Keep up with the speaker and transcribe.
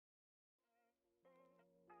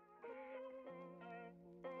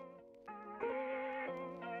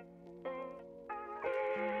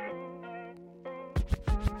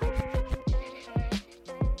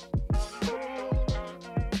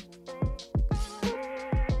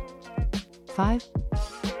5,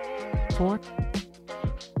 4,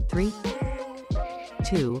 3,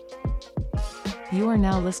 2. You are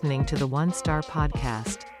now listening to the One Star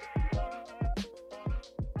Podcast.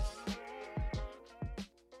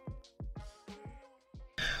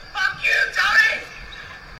 Fuck you, Tony!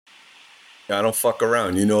 I don't fuck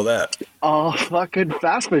around. You know that. Oh, fucking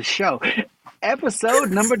Fastmas Show.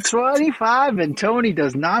 Episode number 25, and Tony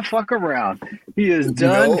does not fuck around. He is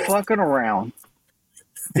done fucking around.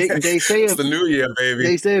 They say It's the new year, baby.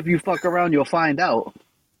 They say if you fuck around, you'll find out.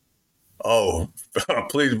 Oh,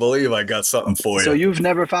 please believe I got something for you. So you've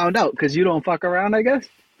never found out because you don't fuck around, I guess?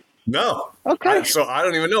 No. Okay. So I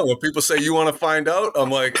don't even know. When people say you want to find out, I'm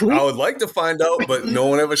like, I would like to find out, but no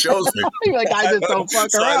one ever shows me. You're like, I just don't fuck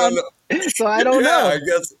So around. So I don't know. I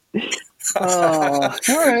guess. Oh,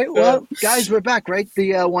 all right. Well, guys, we're back, right?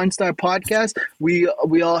 The One Star Podcast. We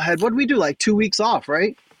all had, what did we do, like 2 weeks off,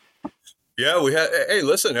 right? Yeah, we had. Hey,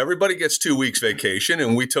 listen, everybody gets 2 weeks vacation,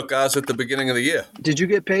 and we took ours at the beginning of the year. Did you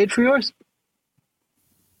get paid for yours?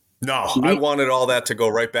 No, I wanted all that to go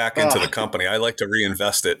right back into the company. I like to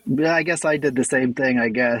reinvest it. Yeah, I guess I did the same thing, I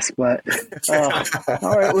guess. But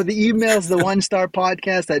all right. Well, the email's the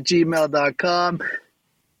onestarpodcast@gmail.com.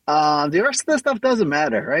 The rest of the stuff doesn't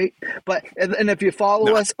matter, right? But and if you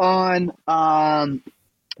follow us on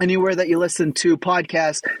anywhere that you listen to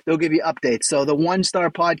podcasts, they'll give you updates. So the One Star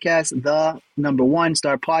Podcast, the number One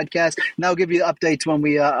Star Podcast, and they'll give you updates when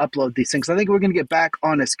we upload these things. I think we're going to get back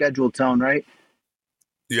on a schedule, Tone, right?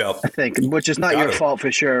 Yeah, I think, which is not your fault for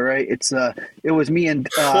sure, right? It was me and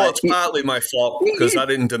well, it's partly my fault because I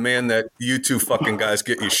didn't demand that you two fucking guys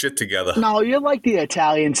get your shit together. No, you're like the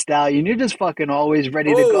Italian stallion. You're just fucking always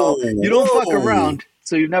ready to go. You don't fuck around,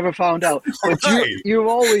 so you've never found out. But you're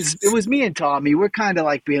always. It was me and Tommy. We're kind of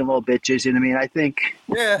like being little bitches. You know what I mean? I think.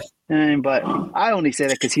 Yeah. But I only say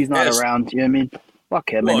that because he's not around. You know what I mean?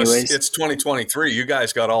 Fuck him, anyways. It's 2023. You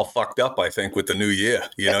guys got all fucked up, I think, with the new year.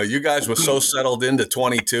 You know, you guys were so settled into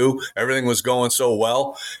 22. Everything was going so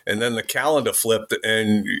well. And then the calendar flipped.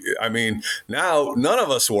 And, I mean, now none of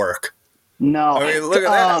us work. No. I mean, look at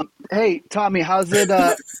that. Hey, Tommy, how's it?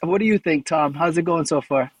 What do you think, Tom? How's it going so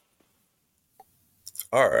far?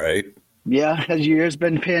 All right. Yeah? Has your year's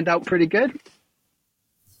been panned out pretty good?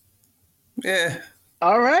 Yeah.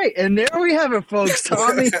 All right, and there we have it, folks.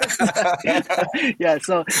 Tommy. Yeah,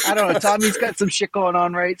 so I don't know. Tommy's got some shit going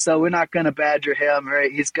on, right? So we're not going to badger him,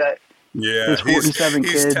 right? He's got he's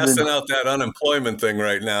kids. testing out that unemployment thing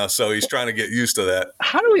right now, so he's trying to get used to that.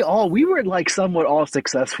 How do we were like somewhat all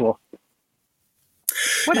successful.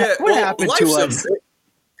 What happened to us?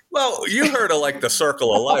 Well, you heard of like the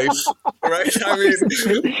circle of life, right? I mean,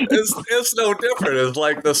 it's no different. It's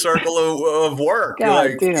like the circle of work.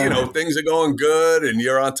 Things are going good and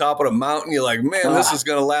you're on top of the mountain. You're like, man, this is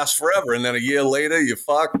going to last forever. And then a year later, you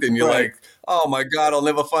fucked and you're like, oh my God, I'll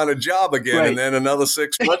never find a job again. Right. And then another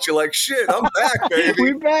 6 months, you're like, shit, I'm back, baby.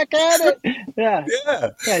 We're back at it. Yeah.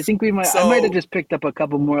 I think I might have just picked up a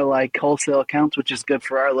couple more like wholesale accounts, which is good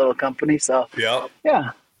for our little company. So yeah.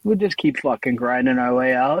 We'll just keep fucking grinding our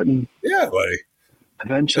way out. And buddy.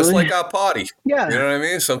 Eventually. Just like our party. Yeah. You know what I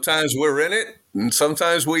mean? Sometimes we're in it and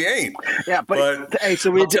sometimes we ain't. Yeah, but hey, so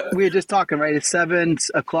we were just talking, right? It's 7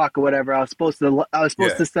 o'clock or whatever. I was supposed to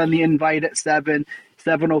send the invite at 7:05.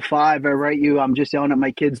 I write you. I'm just yelling at my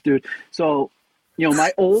kids, dude. So,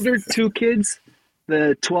 my older two kids,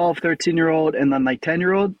 the 12, 13-year-old and then like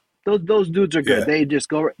 10-year-old, those dudes are good. Yeah. They just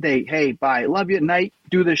go, hey, bye. Love you at night.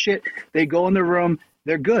 Do the shit. They go in the room.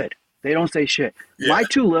 They're good. They don't say shit. Yeah. My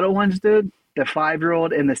two little ones, dude, the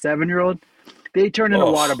 5-year-old and the 7-year-old, they turn into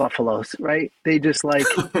water buffaloes, right? They just like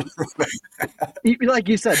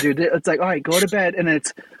you said, dude, it's like, all right, go to bed. And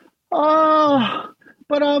it's,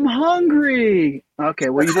 but I'm hungry. Okay,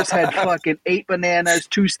 well, you just had fucking 8 bananas,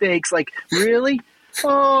 2 steaks. Like, really?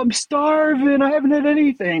 Oh, I'm starving. I haven't had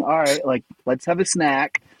anything. All right, like, let's have a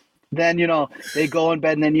snack. Then, they go in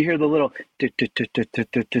bed and then you hear the little,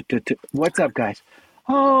 what's up, guys?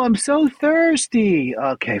 Oh, I'm so thirsty.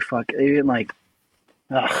 Okay, fuck. Even like,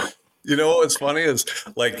 ugh. You know what's funny is,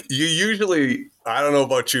 like, you usually, I don't know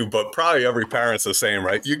about you, but probably every parent's the same,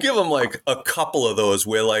 right? You give them, like, a couple of those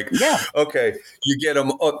where, like, okay, you get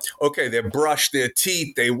them, okay, they brushed their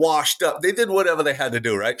teeth, they washed up, they did whatever they had to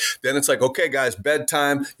do, right? Then it's like, okay, guys,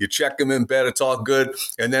 bedtime, you check them in bed, it's all good.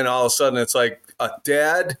 And then all of a sudden it's like,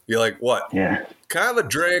 Dad, you're like, what? Yeah. Can I have a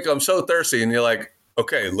drink? I'm so thirsty. And you're like,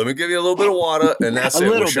 okay, let me give you a little bit of water, and that's it.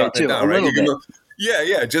 We're shutting it down, right?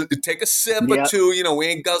 Yeah. Just take a sip or two. We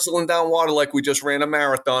ain't guzzling down water like we just ran a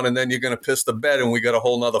marathon, and then you're going to piss the bed, and we got a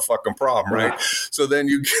whole nother fucking problem, right? So then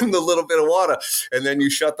you give them the little bit of water, and then you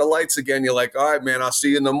shut the lights again. You're like, all right, man, I'll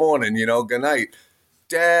see you in the morning, good night.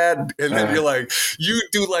 Dad. And then you're like, you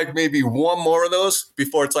do like maybe one more of those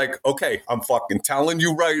before it's like, okay, I'm fucking telling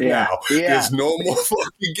you right now. There's no more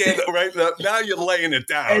fucking getting right now. Now you're laying it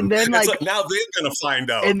down. And then like now they're going to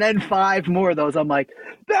find out. And then 5 more of those. I'm like,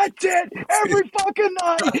 that's it. Every fucking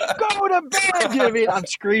night. Go to bed, Jimmy. I'm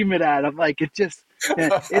screaming at him. Like, it just,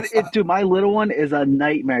 dude, my little one is a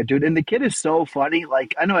nightmare, dude. And the kid is so funny.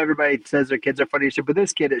 Like, I know everybody says their kids are funny shit, but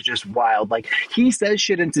this kid is just wild. Like, he says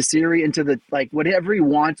shit into Siri, into the, like, whatever he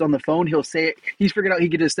wants on the phone, he'll say it. He's figured out he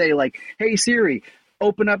could just say, like, hey, Siri,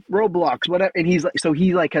 open up Roblox, whatever. And he's like, so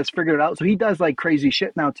he, like, has figured it out. So he does, like, crazy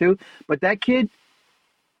shit now, too. But that kid,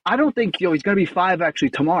 I don't think, he's going to be 5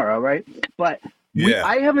 actually tomorrow, right? But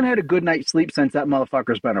I haven't had a good night's sleep since that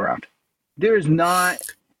motherfucker's been around. There's not...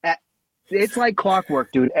 It's like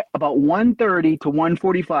clockwork, dude. About 1:30 to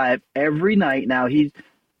 1:45 every night now, he's,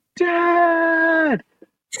 Dad!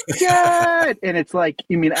 And it's like,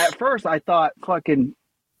 I mean, at first I thought fucking...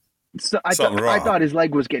 I thought his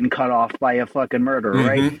leg was getting cut off by a fucking murderer,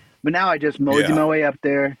 right? But now I just mosey my way up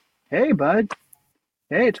there. Hey, bud.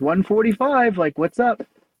 Hey, it's 1:45. Like, what's up?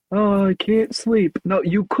 Oh, I can't sleep. No,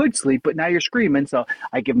 you could sleep, but now you're screaming. So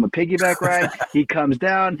I give him a piggyback ride. He comes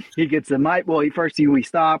down. He gets in my... Well, we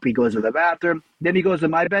stop. He goes to the bathroom. Then he goes to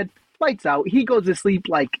my bed. Lights out. He goes to sleep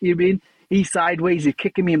like, you know what I mean? He's sideways. He's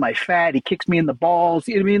kicking me in my fat. He kicks me in the balls.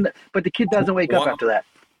 You know what I mean? But the kid doesn't wake up after that.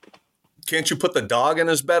 Can't you put the dog in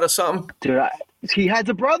his bed or something? Dude, he has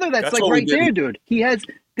a brother that's like right there, dude. He has...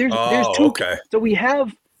 There's 2... Okay. So we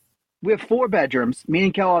have 4 bedrooms. Me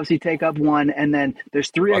and Kel obviously take up 1, and then there's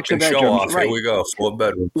 3 extra bedrooms. Show off. Right. Here we go. 4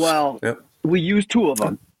 bedrooms. Well, we use 2 of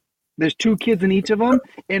them. There's 2 kids in each of them,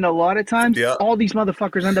 and a lot of times, all these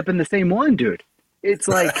motherfuckers end up in the same one, dude. It's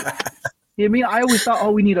like, you know what I mean? I always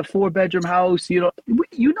thought, we need a 4-bedroom house. You know,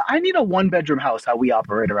 I need a 1-bedroom house. How we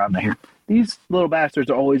operate around here. These little bastards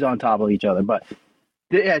are always on top of each other, but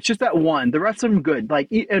it's just that one. The rest of them good.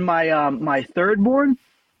 Like, in my third born,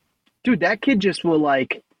 dude, that kid just will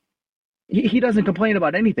like. He doesn't complain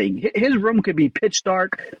about anything. His room could be pitch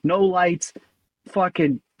dark, no lights,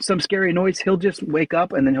 fucking some scary noise. He'll just wake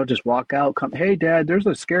up and then he'll just walk out. Come, hey, Dad, there's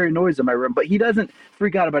a scary noise in my room. But he doesn't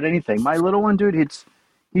freak out about anything. My little one, dude,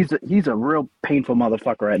 he's a real painful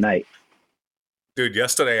motherfucker at night. Dude,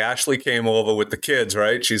 yesterday Ashley came over with the kids,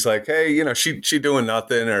 right? She's like, hey, you know, she doing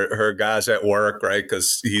nothing. Her guy's at work, right?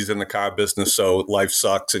 Because he's in the car business, so life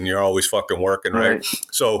sucks and you're always fucking working, right?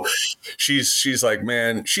 So she's like,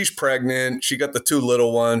 man, she's pregnant. She got the 2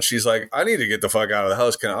 little ones. She's like, I need to get the fuck out of the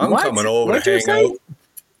house. I'm coming over to hang out.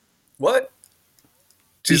 What?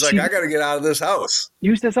 She's like, I got to get out of this house.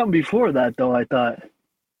 You said something before that, though, I thought.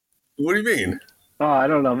 What do you mean? Oh, I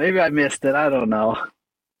don't know. Maybe I missed it. I don't know.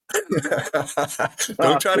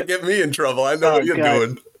 Don't try to get me in trouble. I know what you're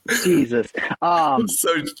doing. Jesus.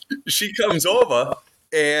 So she comes over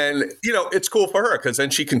and, you know, it's cool for her because then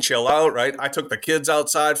she can chill out, right? I took the kids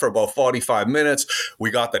outside for about 45 minutes.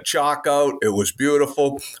 We got the chalk out. It was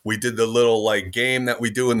beautiful. We did the little like game that we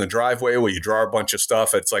do in the driveway where you draw a bunch of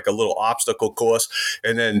stuff. It's like a little obstacle course.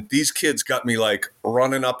 And then these kids got me like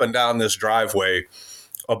running up and down this driveway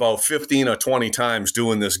about 15 or 20 times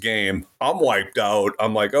doing this game. I'm wiped out.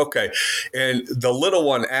 I'm like, okay. And the little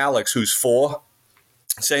one, Alex, who's 4,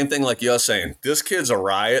 same thing like you're saying. This kid's a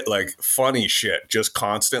riot, like funny shit, just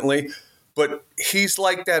constantly. But he's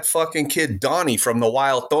like that fucking kid Donnie from the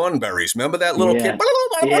Wild Thornberries. Remember that little kid?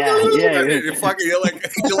 Yeah. You're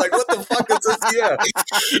like, what the fuck is this? Yeah.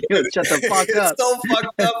 Shut the fuck up. It's so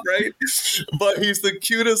fucked up, right? But he's the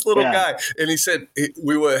cutest little guy. And he said,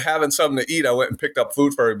 we were having something to eat. I went and picked up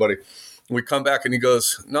food for everybody. We come back and he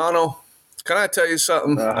goes, Nano, can I tell you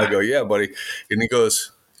something? I go, yeah, buddy. And he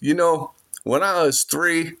goes, you know, when I was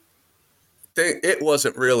 3, it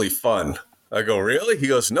wasn't really fun. I go, really? He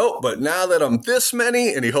goes, no, but now that I'm this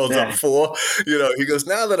many, and he holds up 4, you know, he goes,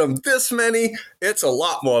 now that I'm this many, it's a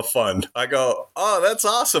lot more fun. I go, oh, that's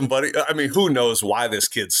awesome, buddy. I mean, who knows why this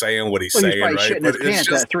kid's saying what he's saying, right? Shitting his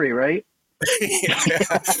pants at 3, right?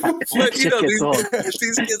 But, you know,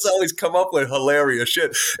 these kids always come up with hilarious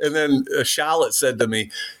shit. And then Charlotte said to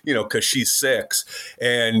me, you know, because she's 6,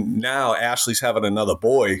 and now Ashley's having another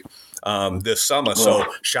boy this summer. So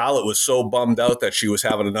Charlotte was so bummed out that she was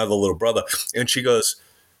having another little brother. And she goes,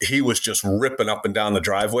 he was just ripping up and down the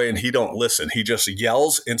driveway and he don't listen. He just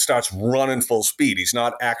yells and starts running full speed. He's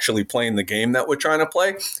not actually playing the game that we're trying to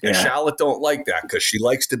play. And Charlotte don't like that because she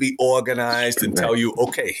likes to be organized and tell you,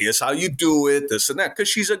 okay, here's how you do it, this and that, because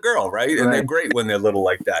she's a girl, right? And they're great when they're little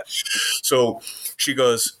like that. So she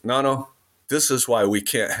goes, no, this is why we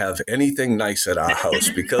can't have anything nice at our house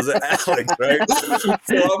because of Alex, right? So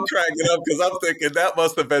I'm cracking up because I'm thinking that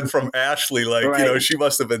must have been from Ashley. Like, right. you know, she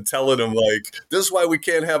must have been telling him, like, this is why we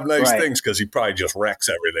can't have nice things because he probably just wrecks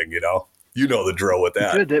everything, you know? You know the drill with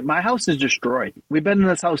that. Dude, my house is destroyed. We've been in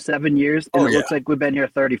this house 7 years, and it looks like we've been here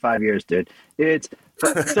 35 years, dude.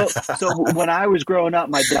 So when I was growing up,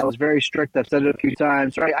 my dad was very strict. I've said it a few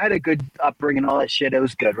times, right? I had a good upbringing, all that shit. It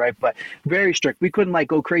was good, right? But very strict. We couldn't, like,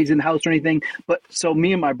 go crazy in the house or anything. But so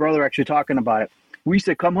me and my brother actually talking about it. We used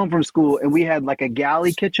to come home from school, and we had, like, a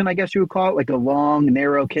galley kitchen, I guess you would call it, like a long,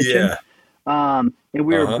 narrow kitchen. Yeah. And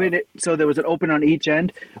we were so there was an open on each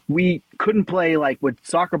end. We couldn't play like with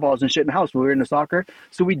soccer balls and shit in the house when we were into soccer.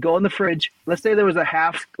 So we'd go in the fridge. Let's say there was a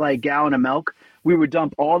half like gallon of milk. We would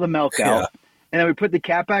dump all the milk out, and then we put the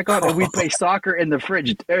cap back on, and we'd play soccer in the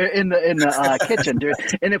fridge in the kitchen, dude.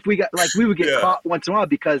 And if we got like we would get caught once in a while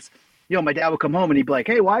because you know my dad would come home and he'd be like,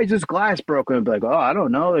 "Hey, why is this glass broken?" I'd be like, "Oh, I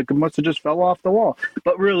don't know. It must have just fell off the wall."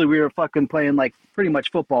 But really, we were fucking playing like pretty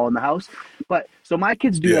much football in the house. But so my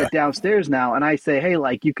kids do that downstairs now, and I say, "Hey,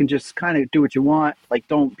 like you can just kind of do what you want. Like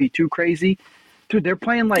don't be too crazy." Dude, they're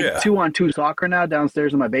playing like 2-on-2 soccer now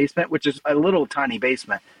downstairs in my basement, which is a little tiny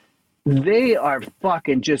basement. They are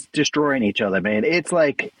fucking just destroying each other, man. It's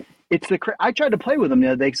like I tried to play with them the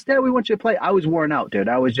other day. They said, "Yeah, we want you to play." I was worn out, dude.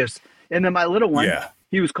 I was just, and then my little one.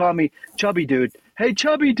 He was calling me chubby dude. Hey,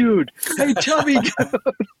 chubby dude. Hey, chubby dude.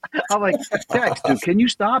 I'm like, Dex, dude, can you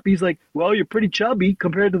stop? He's like, well, you're pretty chubby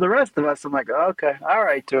compared to the rest of us. I'm like, oh, okay, all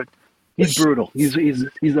right, dude. He's brutal. He's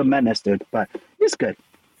a menace, dude, but he's good.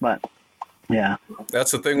 But yeah,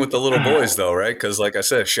 that's the thing with the little boys, though, right? Because like I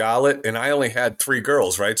said, Charlotte and I only had 3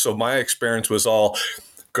 girls, right? So my experience was all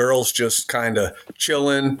girls just kind of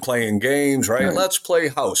chilling, playing games, right? Let's play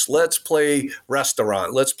house. Let's play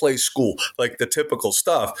restaurant. Let's play school, like the typical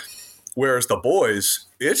stuff. Whereas the boys,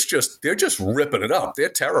 they're just ripping it up. They're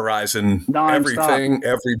terrorizing everything,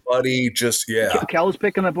 everybody. Just Kel was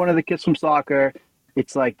picking up one of the kids from soccer.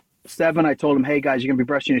 It's like 7. I told him, "Hey guys, you're gonna be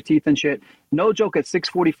brushing your teeth and shit." No joke. At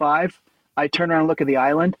 6:45, I turn around and look at the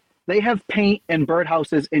island. They have paint and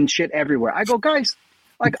birdhouses and shit everywhere. I go, guys.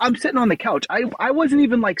 Like, I'm sitting on the couch. I wasn't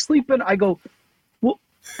even, like, sleeping. I go, well,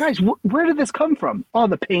 guys, where did this come from? Oh,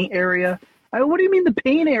 the paint area. I go, what do you mean the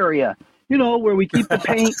paint area? You know, where we keep the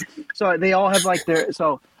paint. So they all have, like,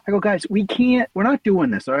 so I go, guys, we're not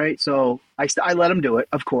doing this, all right? So I let them do it,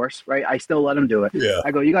 of course, right? I still let them do it. Yeah.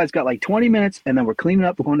 I go, you guys got, like, 20 minutes, and then we're cleaning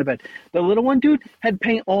up. We're going to bed. The little one, dude, had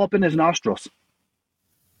paint all up in his nostrils.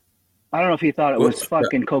 I don't know if he thought it was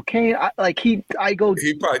fucking cocaine. He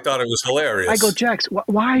probably thought it was hilarious. I go, Jax,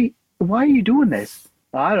 why are you doing this?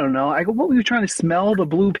 I don't know. I go, what were you trying to smell the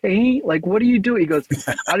blue paint? Like, what are you doing? He goes,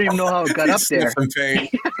 I don't even know how it got up there.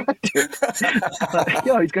 Paint.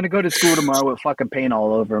 Yo, he's gonna go to school tomorrow with fucking paint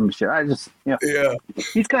all over him. Shit. I just,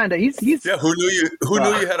 he's kind of he's. Yeah, who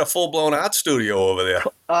knew you had a full blown art studio over there?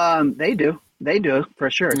 They do for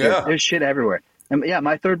sure. Yeah. There's shit everywhere. And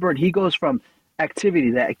my third bird, he goes from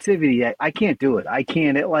activity that I can't do it. I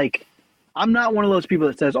can't. I'm not one of those people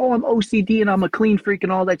that says, "Oh, I'm OCD and I'm a clean freak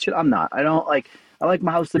and all that shit." I'm not. I don't like. I like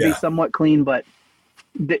my house to be somewhat clean, but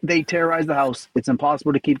they terrorize the house. It's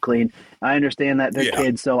impossible to keep clean. I understand that they're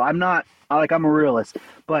kids, so I'm not. I'm a realist.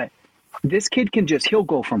 But this kid he'll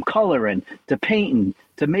go from coloring to painting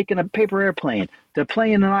to making a paper airplane to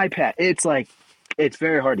playing an iPad. It's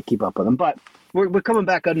very hard to keep up with them. But we're coming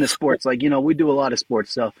back into sports. We do a lot of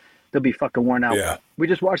sports, so they'll be fucking worn out. Yeah. We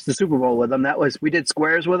just watched the Super Bowl with them. We did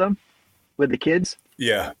squares with them, with the kids.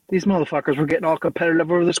 Yeah. These motherfuckers were getting all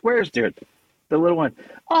competitive over the squares, dude. The little one,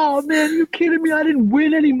 oh man, you kidding me? I didn't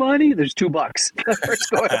win any money. There's $2.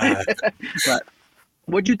 But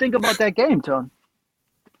what'd you think about that game, Tone?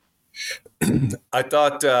 I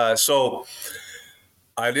thought so.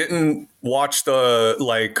 I didn't watch the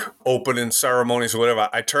opening ceremonies or whatever.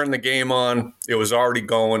 I turned the game on. It was already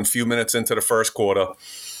going a few minutes into the first quarter.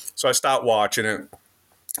 So I stopped watching it.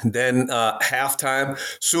 Then halftime,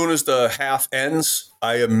 soon as the half ends,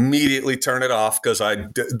 I immediately turn it off because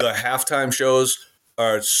the halftime shows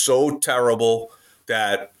are so terrible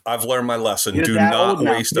that I've learned my lesson. You're Do not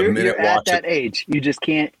waste a minute watching. You're at that age. You just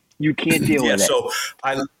can't deal with it. So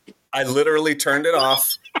I literally turned it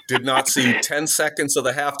off, did not see 10 seconds of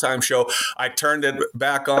the halftime show. I turned it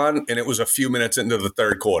back on, and it was a few minutes into the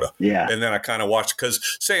third quarter. Yeah. And then I kind of watched, because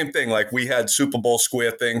same thing, we had Super Bowl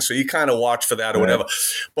square thing, so you kind of watch for that or whatever.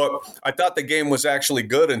 But I thought the game was actually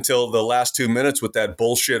good until the last 2 minutes with that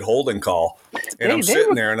bullshit holding call. And I'm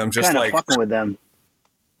sitting there, and I'm just like, fucking with them.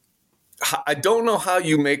 I don't know how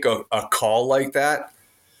you make a call like that.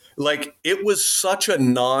 Like, it was such a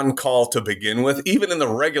non-call to begin with. Even in the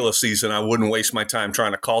regular season, I wouldn't waste my time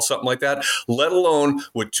trying to call something like that, let alone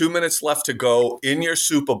with 2 minutes left to go in your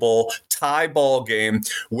Super Bowl tie ball game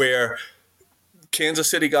where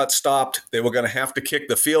Kansas City got stopped. They were going to have to kick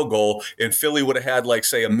the field goal, and Philly would have had, like,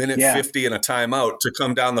 say, a minute 50 and a timeout to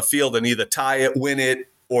come down the field and either tie it, win it,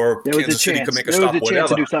 or Kansas City could make a stop, whatever.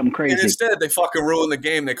 To do something crazy. And instead, they fucking ruin the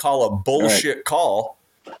game. They call a bullshit call.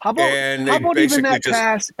 How about even that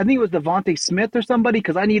pass? I think it was Devontae Smith or somebody,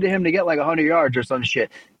 because I needed him to get like 100 yards or some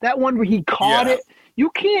shit. That one where he caught it. You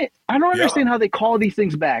can't. I don't understand how they call these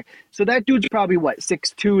things back. So that dude's probably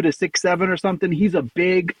 6'2" to 6'7" or something. He's a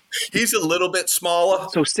little bit smaller.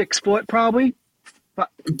 So 6 foot probably.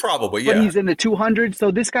 Probably, yeah. But he's in the 200s. So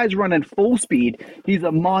this guy's running full speed. He's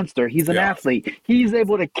a monster. He's an athlete. He's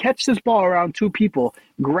able to catch this ball around two people,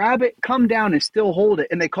 grab it, come down, and still hold it.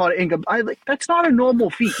 And they call it incomplete. That's not a normal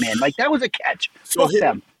feat, man. Like, that was a catch. So Fuck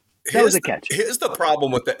them. That was a catch. Here's the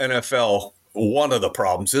problem with the NFL. One of the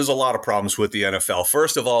problems, there's a lot of problems with the NFL.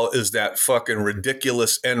 First of all, is that fucking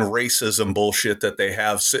ridiculous end racism bullshit that they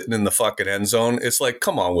have sitting in the fucking end zone. It's like,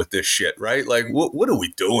 come on with this shit, right? Like, what are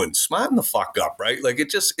we doing? Smarten the fuck up, right? Like,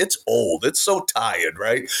 it's old. It's so tired,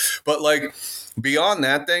 right? But, like, beyond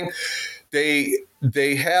that thing,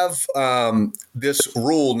 they have this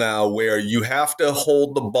rule now where you have to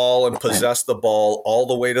hold the ball and possess the ball all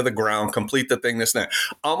the way to the ground, complete the thing, this and that.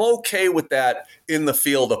 I'm okay with that in the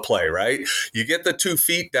field of play, right? You get the 2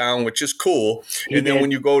 feet down, which is cool. And then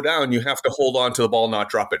when you go down, you have to hold on to the ball, not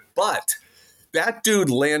drop it. But that dude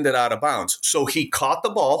landed out of bounds. So he caught the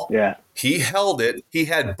ball. Yeah. He held it. He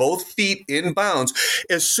had both feet in bounds.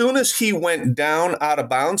 As soon as he went down out of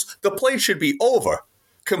bounds, the play should be over.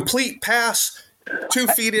 Complete pass, 2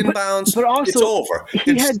 feet in bounds, but also, it's over.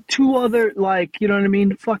 He had 2 other, like, you know what I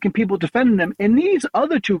mean, fucking people defending him, and these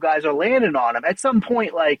other 2 guys are landing on him. At some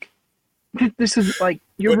point, like, this is, like,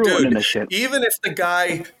 you're ruining this shit. Even if the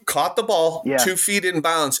guy caught the ball 2 feet in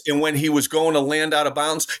bounds, and when he was going to land out of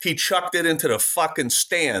bounds, he chucked it into the fucking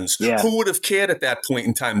stands. Yeah. Who would have cared at that point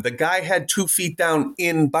in time? The guy had 2 feet down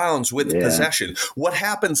in bounds with possession. What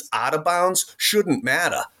happens out of bounds shouldn't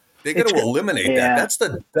matter. They got to eliminate that. That's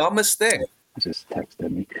the dumbest thing. Just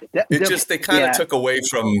texted me. They kind of took away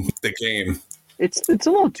from the game. It's a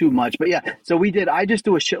little too much, but yeah. So I just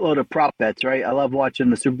do a shitload of prop bets, right? I love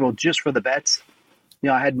watching the Super Bowl just for the bets. You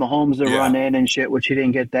know, I had Mahomes to run in and shit, which he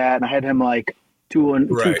didn't get that. And I had him like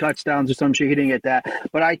two touchdowns or some shit. He didn't get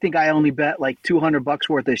that. But I think I only bet like $200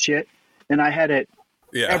 worth of shit. And I had it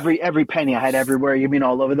every penny. I had everywhere. You mean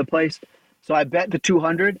all over the place. So I bet the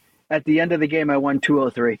 200. At the end of the game, I won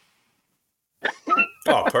 203.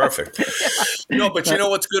 Oh, perfect. No, but you know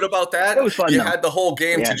what's good about that? It was fun. You had the whole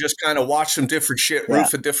game to just kind of watch some different shit, root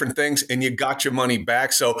for different things, and you got your money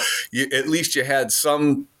back. So at least you had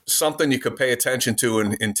something you could pay attention to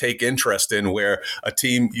and take interest in, where a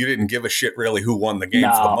team, you didn't give a shit really who won the game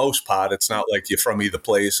for the most part. It's not like you're from either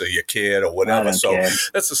place or your kid or whatever. So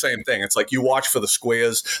that's the same thing. It's like you watch for the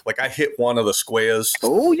squares. Like I hit one of the squares.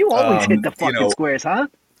 Oh, you always hit the fucking squares, huh?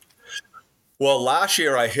 Well, last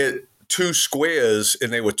year I hit 2 squares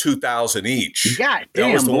and they were 2,000 each. God damn,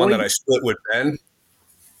 that was the one that I split with Ben.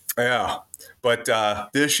 Yeah, but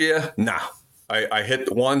this year, I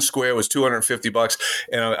hit one square, was $250,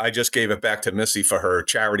 and I just gave it back to Missy for her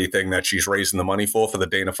charity thing that she's raising the money for the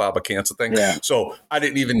Dana-Farber cancer thing. Yeah. So I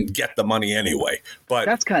didn't even get the money anyway. But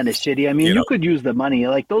that's kind of shitty. I mean, you could use the money.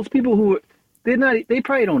 Like those people who they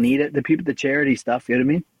probably don't need it. The charity stuff. You know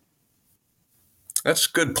what I mean? That's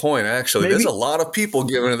a good point, actually. There's a lot of people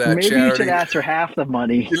giving to that maybe charity. Maybe you should ask for half the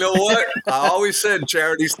money. You know what? I always said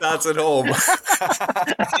charity starts at home.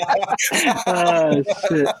 Oh,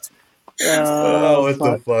 shit. What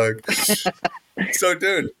the fuck? So,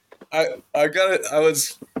 dude, I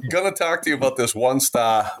was gonna talk to you about this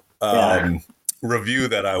 1-star review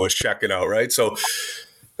that I was checking out, right? So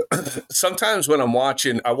sometimes when I'm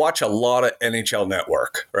watching, I watch a lot of NHL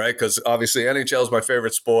Network, right? Because obviously NHL is my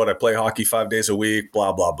favorite sport. I play hockey 5 days a week,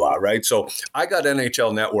 blah, blah, blah, right? So I got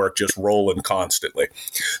NHL Network just rolling constantly.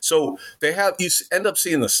 So you end up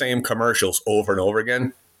seeing the same commercials over and over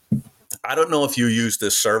again. I don't know if you use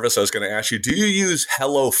this service. I was going to ask you, do you use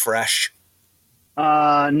HelloFresh?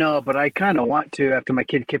 No, but I kind of want to after my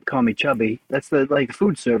kid kept calling me chubby. That's the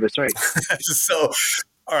food service, right? So,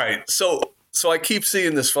 all right. So I keep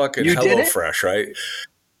seeing this fucking HelloFresh, right?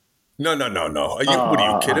 No. What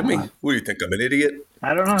are you kidding me? What do you think? I'm an idiot?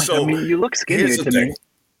 I don't know. So, I mean, you look skinnier to me.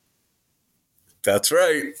 That's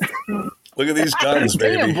right. Look at these guns,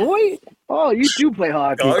 baby. Damn, boy. Oh, you do play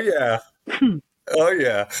hockey. Oh, yeah. Oh,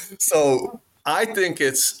 yeah. So I think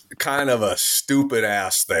it's kind of a stupid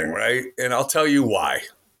ass thing, right? And I'll tell you why.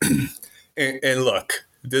 And look,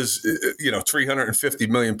 there's 350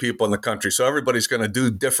 million people in the country, so everybody's going to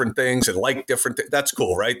do different things and like different things. That's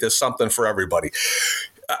cool, right? There's something for everybody.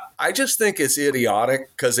 I just think it's idiotic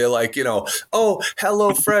because they're like, oh,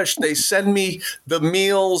 HelloFresh, they send me the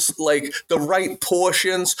meals, like the right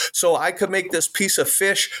portions, so I could make this piece of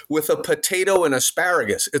fish with a potato and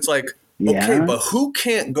asparagus. It's like, okay, but who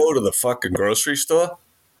can't go to the fucking grocery store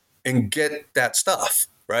and get that stuff,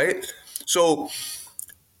 right? So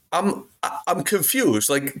I'm confused.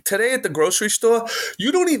 Like today at the grocery store,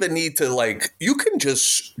 you don't even need to you can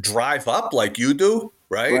just drive up like you do,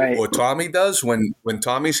 right? Or Tommy does when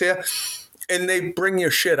Tommy's here, and they bring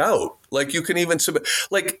your shit out. Like you can even submit.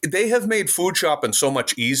 Like they have made food shopping so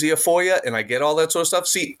much easier for you, and I get all that sort of stuff.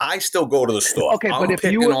 See, I still go to the store. Okay, I'm but if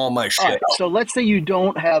picking all my shit out. So let's say you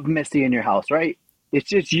don't have Missy in your house, right? It's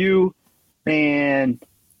just you and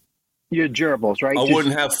your gerbils, right? I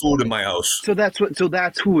wouldn't have food in my house. So that's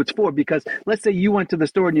who it's for. Because let's say you went to the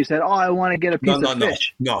store and you said, "Oh, I want to get a piece of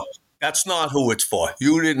fish." No, that's not who it's for.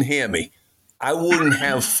 You didn't hear me. I wouldn't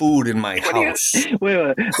have food in my house. Wait.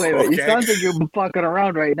 Okay? It sounds like you're fucking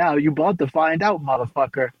around right now. You about to find out,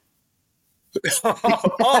 motherfucker.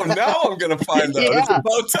 Oh, now I'm gonna find out. Yeah. It's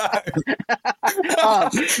about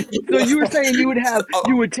time. So you were saying you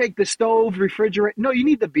would take the stove, refrigerate. No, you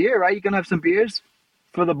need the beer, right? You gonna have some beers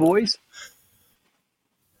for the boys?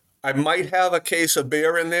 I might have a case of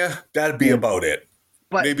beer in there. That'd be about it.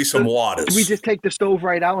 But maybe some waters. Do we just take the stove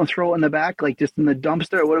right out and throw it in the back, like just in the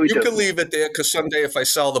dumpster? Or what do we do? You can leave it there because someday if I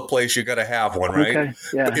sell the place, you got to have one, right? Okay,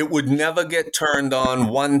 yeah. But it would never get turned on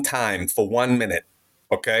one time for 1 minute,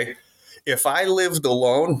 okay? If I lived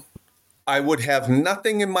alone, I would have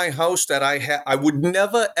nothing in my house that I would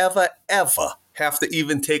never, ever, ever have to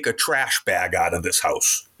even take a trash bag out of this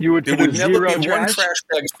house. You would. There would never be one trash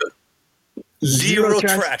bag. Zero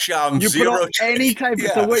trash. You zero put trash. Any type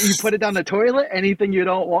of, so what, you put it down the toilet? Anything you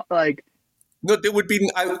don't want, like. No, there would be.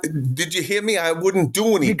 Did you hear me? I wouldn't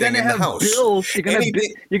do anything in the house. Bills. You're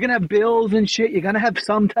gonna have bills and shit. You're gonna have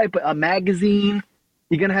some type of a magazine.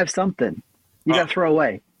 You're gonna have something. You gotta throw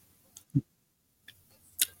away.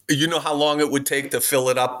 You know how long it would take to fill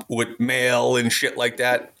it up with mail and shit like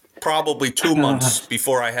that? Probably 2 months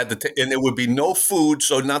before I had to and there would be no food,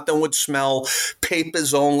 so nothing would smell.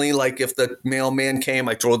 Papers only, like if the mailman came,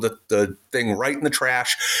 I throw the thing right in the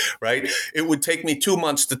trash, right? It would take me 2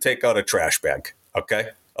 months to take out a trash bag, okay,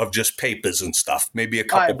 of just papers and stuff. Maybe a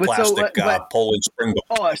couple plastic Poland Spring.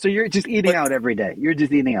 Oh, so you're just eating out every day. You're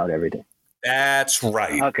just eating out every day. That's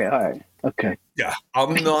right. Okay, all right. Okay. Yeah,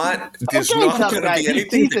 I'm not. There's not going to be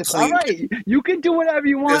anything to clean. All right, you can do whatever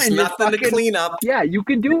you want. There's nothing to clean up. Yeah, you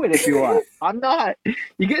can do it if you want. I'm not.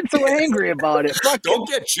 You're getting so angry about it. Don't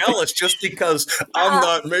get jealous just because I'm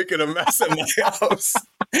not making a mess in my house.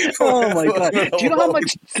 Oh my god! Do you know how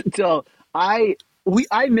much? So I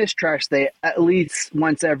miss trash day at least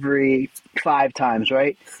once every 5 times,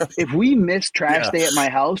 right? If we miss trash day at my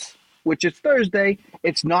house, which is Thursday,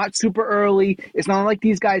 it's not super early. It's not like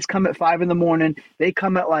these guys come at 5 a.m. They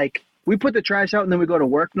come at we put the trash out and then we go to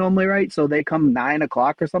work normally, right? So they come 9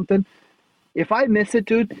 o'clock or something. If I miss it,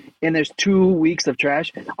 dude, and there's 2 weeks of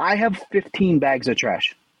trash, I have 15 bags of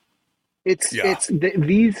trash.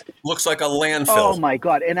 These looks like a landfill. Oh my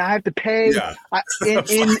god! And I have to pay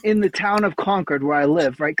in the town of Concord where I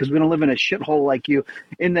live, right? Because we don't live in a shithole like you.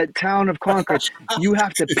 In the town of Concord, you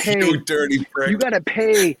have to pay. You dirty prick. You got to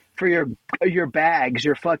pay for your bags,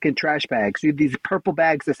 your fucking trash bags. You have these purple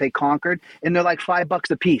bags that say Concord, and they're like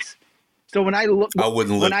 $5 a piece. So when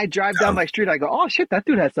I drive down my street, I go, oh shit, that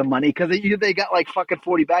dude has some money because they got like fucking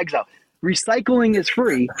 40 bags out. Recycling is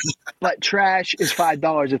free, but trash is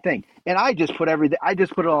 $5 a thing. And I just put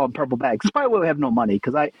it all in purple bags. That's probably why we have no money.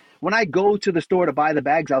 Because when I go to the store to buy the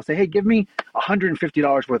bags, I'll say, hey, give me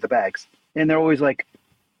 $150 worth of bags. And they're always like,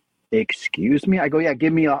 excuse me? I go, yeah,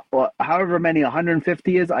 give me however many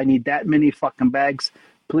 150 is. I need that many fucking bags,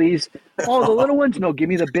 please. Oh, the little ones? No, give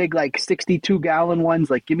me the big 62-gallon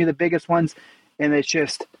ones. Give me the biggest ones. And it's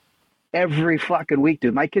just every fucking week,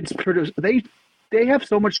 dude. My kids they have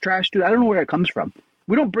so much trash, dude. I don't know where it comes from.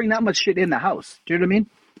 We don't bring that much shit in the house. Do you know what I mean?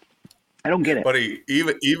 I don't get it. Buddy,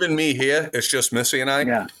 even me here, it's just Missy and I.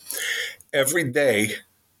 Yeah. Every day,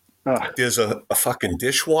 there's a fucking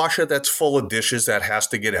dishwasher that's full of dishes that has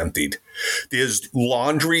to get emptied. There's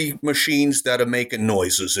laundry machines that are making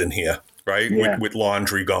noises in here, right? Yeah. With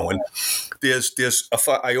laundry going.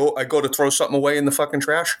 I go to throw something away in the fucking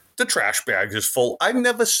trash. The trash bag is full. I've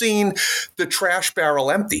never seen the trash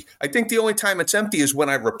barrel empty. I think the only time it's empty is when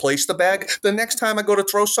I replace the bag. The next time I go to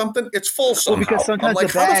throw something, it's full somehow. Well, because sometimes the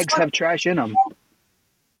bags have trash in them.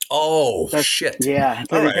 Oh shit! Yeah.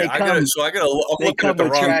 All right, I'm looking at the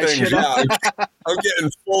wrong things. Yeah, I'm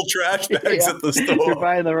getting full trash bags at the store. You're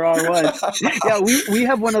buying the wrong one. Yeah, we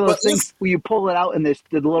have one of those things where you pull it out and there's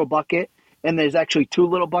the little bucket, and there's actually 2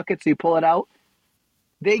 little buckets. So you pull it out.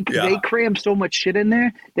 They cram so much shit in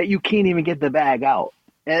there that you can't even get the bag out.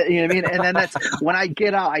 You know what I mean? And then that's when I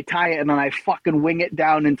get out, I tie it and then I fucking wing it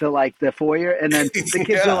down into like the foyer. And then the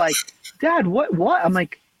kids are like, "Dad, what? I'm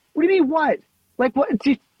like, "What do you mean what? Like what?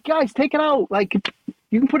 Guys, take it out. Like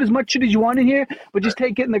you can put as much shit as you want in here, but just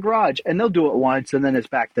take it in the garage." And they'll do it once and then it's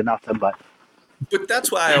back to nothing. But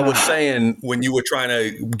that's why I was saying when you were trying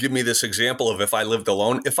to give me this example of if I lived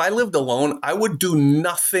alone, I would do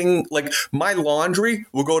nothing. Like my laundry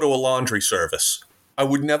will go to a laundry service. I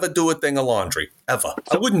would never do a thing of laundry, ever.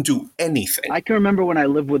 I wouldn't do anything. I can remember when I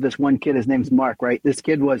lived with this one kid, his name's Mark, right? This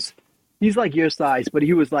kid he's like your size, but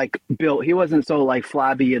he was like built. He wasn't so like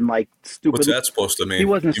flabby and like stupid. What's that supposed to mean? He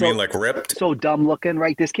wasn't mean like ripped? So dumb looking,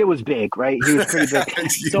 right? This kid was big, right? He was pretty big.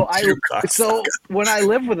 So when I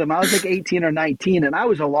lived with him, I was like 18 or 19 and I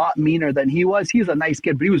was a lot meaner than he was. He was a nice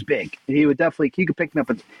kid, but he was big. He could pick me up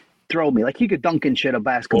and throw me. Like he could dunk and shit a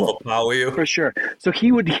basketball. Overpower you? For sure. So he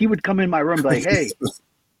would come in my room and be like, "Hey,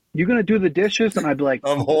 you gonna do the dishes?" And I'd be like,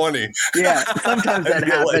 "I'm horny." Yeah, sometimes that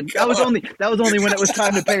happened. That was only when it was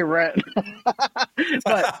time to pay rent.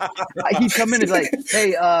 But he'd come in and be like,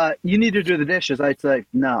 "Hey, you need to do the dishes." I'd say,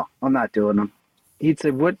 "No, I'm not doing them." He'd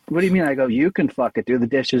say, "What do you mean?" I go, "You can fucking do the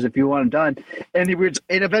dishes if you want them done." And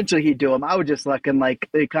eventually he'd do them. I would just just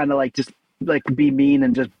be mean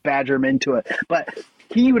and just badger him into it. But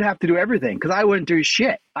he would have to do everything because I wouldn't do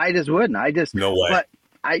shit. I just wouldn't. No way. But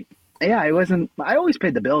I wasn't. I always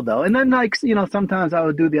paid the bill though, and then sometimes I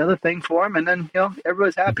would do the otyother thing for him, and then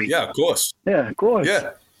everybody's happy. Yeah, of course. Yeah, of course. Yeah.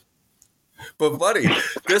 But buddy,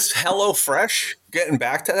 this HelloFresh, getting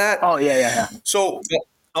back to that. Oh yeah. So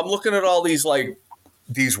I'm looking at all these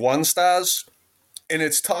these 1-stars, and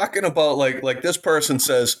it's talking about like this person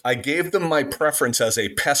says, "I gave them my preference as a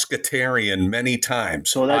pescatarian many times.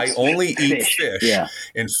 So I only eat fish,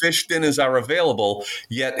 and fish dinners are available,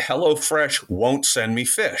 yet HelloFresh won't send me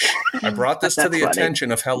fish. I brought this to the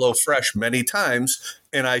attention of HelloFresh many times,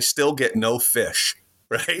 and I still get no fish."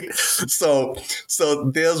 Right? So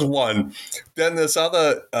there's one. Then this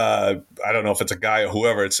other, I don't know if it's a guy or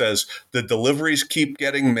whoever, it says, "The deliveries keep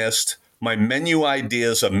getting missed. My menu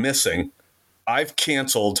ideas are missing. I've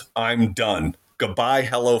canceled. I'm done. Goodbye,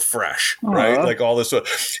 HelloFresh." Right? Like all this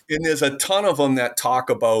stuff. And there's a ton of them that talk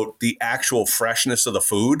about the actual freshness of the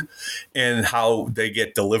food and how they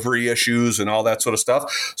get delivery issues and all that sort of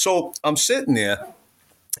stuff. So I'm sitting there,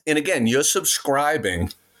 and again, you're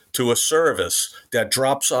subscribing to a service that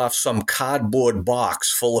drops off some cardboard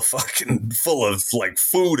box full of like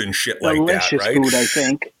food and shit like that, right? Delicious food, I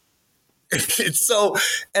think. So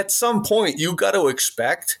at some point, you got to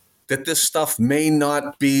expect that this stuff may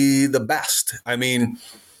not be the best. I mean,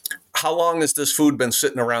 how long has this food been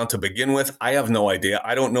sitting around to begin with? I have no idea.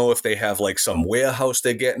 I don't know if they have like some warehouse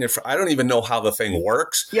they're getting it from. I don't even know how the thing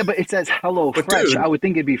works. Yeah, but it says HelloFresh. I would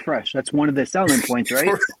think it'd be fresh. That's one of the selling points, right?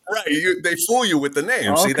 Right. They fool you with the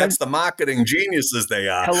name. See, that's the marketing geniuses they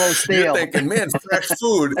are. Hello, stale. You're thinking, man, fresh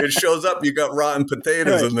food. It shows up, you got rotten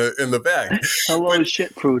potatoes in the bag. Hello,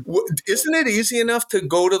 shit food. Isn't it easy enough to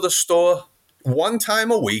go to the store one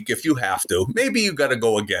time a week if you have to? Maybe you got to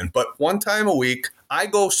go again, but one time a week. I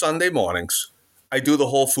go Sunday mornings. I do the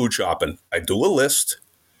whole food shopping. I do a list,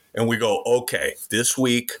 and we go, okay, this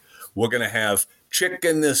week we're going to have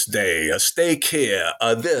chicken this day, a steak here,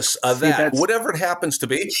 this, that, whatever it happens to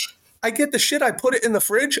be. I get the shit. I put it in the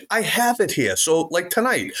fridge. I have it here. So like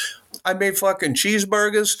tonight, I made fucking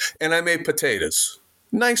cheeseburgers, and I made potatoes.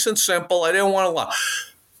 Nice and simple. I didn't want a lot.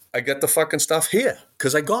 I got the fucking stuff here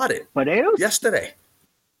because I got it yesterday.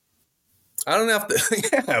 I don't have to,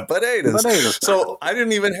 potatoes. So I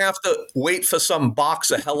didn't even have to wait for some box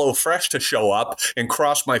of HelloFresh to show up and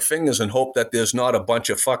cross my fingers and hope that there's not a bunch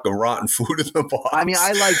of fucking rotten food in the box. I mean,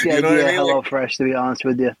 I like the idea of HelloFresh, to be honest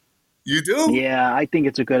with you. You do? Yeah, I think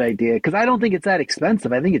it's a good idea because I don't think it's that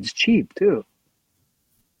expensive. I think it's cheap too.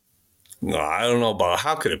 No, I don't know about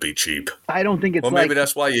how could it be cheap? I don't think it's maybe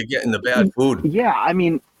that's why you're getting the bad food. Yeah, I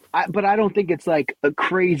mean, but I don't think it's like a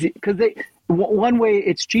crazy because one way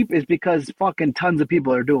it's cheap is because fucking tons of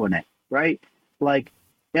people are doing it, right? Like,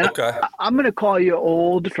 okay. I'm going to call you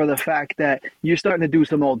old for the fact that you're starting to do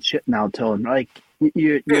some old shit now, Tone. Like,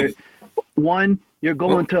 you're going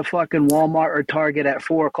to fucking Walmart or Target at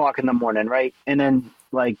 4:00 in the morning, right? And then,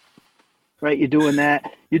 like, right? You're doing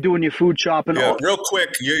that. You're doing your food shopping. Yeah, real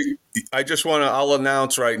quick, I'll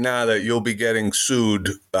announce right now that you'll be getting sued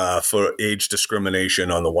for age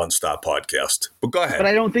discrimination on the One Stop podcast. But go ahead. But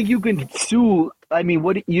I don't think you can sue. I mean,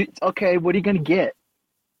 what are you going to get?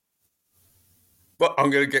 Well, I'm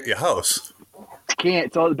going to get your house.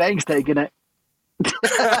 Can't. So the bank's taking it.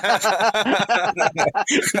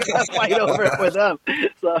 Fight over it with them.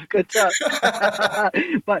 So good stuff.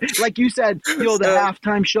 But like you said, the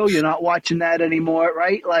halftime show, you're not watching that anymore,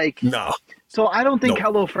 right? Like, no. So I don't think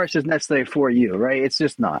HelloFresh is necessarily for you, right? It's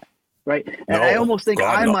just not, right? And I almost think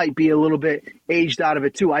I might be a little bit aged out of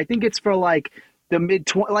it too. I think it's for like the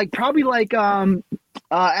mid-20s, like probably like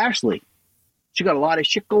Ashley. She got a lot of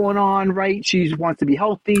shit going on, right? She wants to be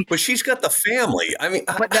healthy. But she's got the family. I mean,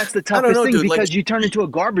 but that's the toughest thing, dude, because you turn into a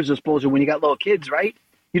garbage disposal when you got little kids, right?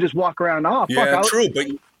 You just walk around, true. But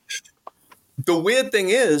the weird thing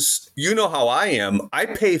is, you know how I am. I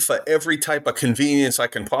pay for every type of convenience I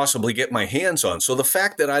can possibly get my hands on. So the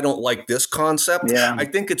fact that I don't like this concept, I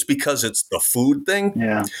think it's because it's the food thing.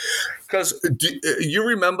 Yeah. Because you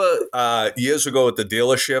remember years ago at the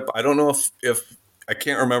dealership, I don't know if I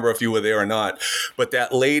can't remember if you were there or not, but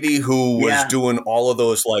that lady who was doing all of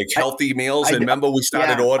those like healthy meals, and remember we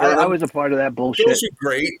started ordering I was a part of that bullshit. Those are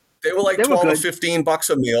great. They were like $12 or $15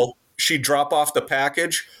 a meal. She'd drop off the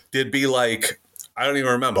package. There'd be like, I don't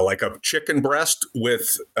even remember, like a chicken breast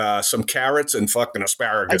with some carrots and fucking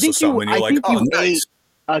asparagus or something. And you're like, oh, nice.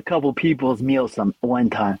 Ate a couple people's meals one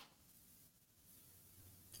time.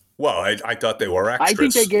 Well, I thought they were extras. I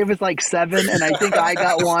think they gave us like 7, and I think I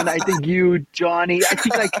got one. I think you, Johnny, I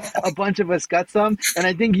think like a bunch of us got some, and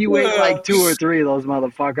I think you ate like 2 or 3 of those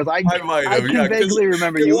motherfuckers. I might have. I can vaguely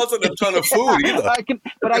remember you. It wasn't a ton of food either. I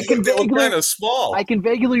can vaguely, kind of small. I can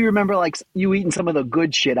vaguely remember like you eating some of the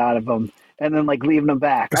good shit out of them, and then like leaving them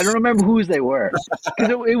back. I don't remember whose they were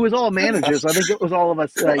because it was all managers. I think it was all of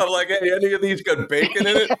us. I'm like, hey, any of these got bacon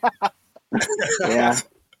in it? Yeah.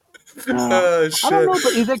 I don't know,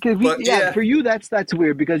 but is that for you? That's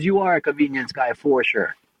weird because you are a convenience guy for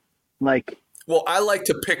sure. Like, well, I like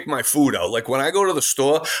to pick my food out. Like when I go to the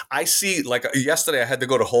store, I see like yesterday I had to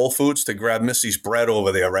go to Whole Foods to grab Missy's bread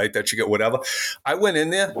over there, right? That you get whatever. I went in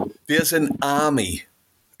there. There's an army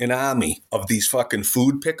of these fucking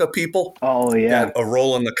food picker people. Oh yeah, that are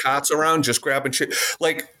rolling the carts around, just grabbing shit.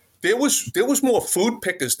 Like. There was more food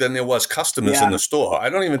pickers than there was customers in the store.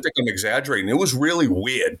 I don't even think I'm exaggerating. It was really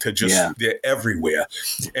weird to just they're everywhere,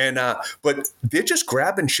 and but they're just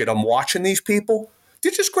grabbing shit. I'm watching these people.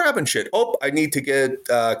 They're just grabbing shit. Oh, I need to get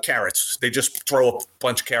carrots. They just throw a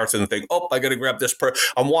bunch of carrots in the thing. Oh, I got to grab this.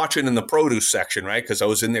 I'm watching in the produce section, right? Because I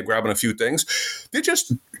was in there grabbing a few things. They're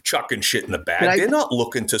just chucking shit in the bag. They're not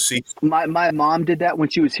looking to see. My mom did that when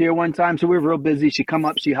she was here one time. So we were real busy. She come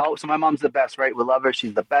up, she helps. So my mom's the best, right? We love her.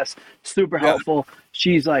 She's the best. Super helpful.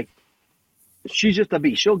 She's just a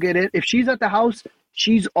beast. She'll get it. If she's at the house,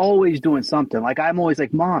 she's always doing something. Like I'm always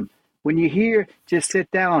like, Mom, when you're here, just sit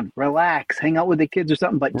down, relax, hang out with the kids or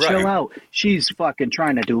something, but chill out. She's fucking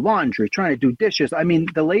trying to do laundry, trying to do dishes. I mean,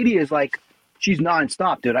 the lady is like, she's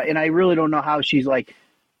nonstop, dude. And I really don't know how she's like,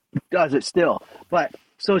 does it still. But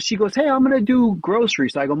so she goes, hey, I'm going to do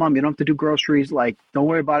groceries. So I go, Mom, you don't have to do groceries. Like, don't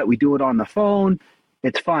worry about it. We do it on the phone.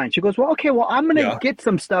 It's fine. She goes, well, okay, well, I'm going to get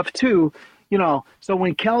some stuff too. You know, so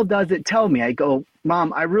when Kel does it, tell me. I go,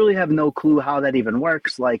 Mom, I really have no clue how that even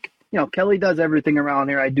works. Like, you know, Kelly does everything around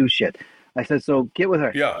here. I do shit. I said, so get with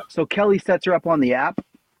her. Yeah. So Kelly sets her up on the app.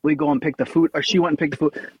 We go and pick the food, or she went and picked the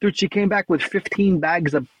food. Dude, she came back with 15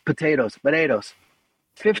 bags of potatoes.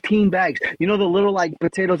 15 bags. You know the little like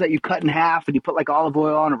potatoes that you cut in half and you put like olive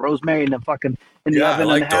oil on and rosemary in the oven. I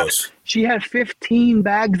like those. She had 15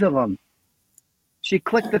 bags of them. She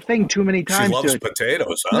clicked the thing too many times. She loves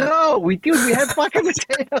potatoes, huh? No, we had fucking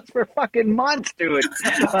potatoes for fucking months, dude.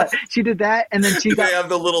 She did that, and then they have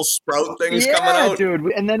the little sprout things coming out, dude.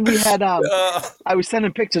 And then we had I was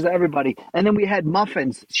sending pictures of everybody, and then we had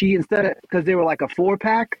muffins. She because they were like a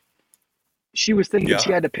 4-pack. She was thinking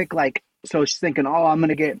she had to pick so she's thinking, oh, I'm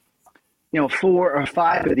gonna get 4 or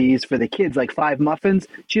 5 of these for the kids, like 5 muffins.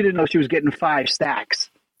 She didn't know she was getting 5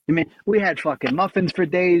 stacks. I mean, we had fucking muffins for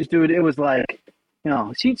days, dude. It was like.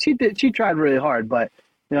 She tried really hard, but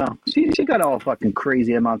she got all fucking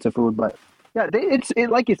crazy amounts of food. But yeah, it's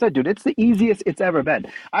like you said, dude, it's the easiest it's ever been.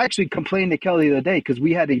 I actually complained to Kelly the other day because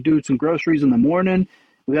we had to do some groceries in the morning.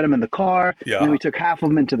 We got them in the car, and then we took half of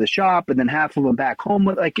them into the shop, and then half of them back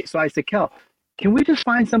home. So I said, Kel, can we just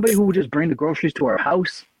find somebody who will just bring the groceries to our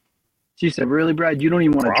house? She said, really, Brad, you don't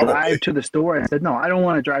even want to drive to the store? I said, no, I don't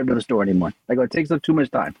want to drive to the store anymore. I go, it takes up too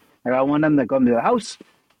much time. I want them to come to the house,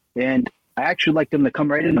 and I actually like them to come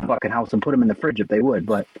right in the fucking house and put them in the fridge if they would,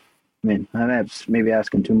 but I mean, I'm maybe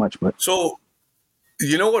asking too much, but so.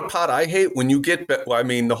 You know what part I hate? When you get back, well, I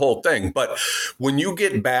mean, the whole thing, but when you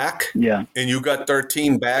get back yeah, and you got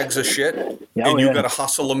 13 bags of shit yeah, and you got to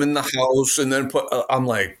hustle them in the house and then I'm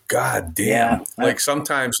like, God damn. Like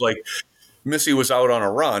sometimes like Missy was out on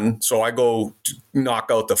a run, so I go knock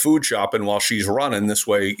out the food shopping while she's running. This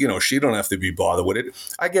way, you know, she don't have to be bothered with it.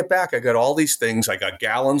 I get back, I got all these things. I got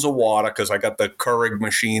gallons of water because I got the Keurig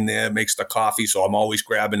machine there, makes the coffee. So I'm always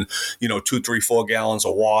grabbing, you know, 2, 3, 4 gallons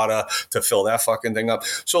of water to fill that fucking thing up.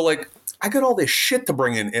 So like, I got all this shit to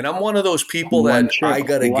bring in, and I'm one of those people that I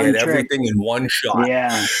got to get everything in one shot.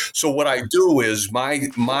 Yeah. So what I do is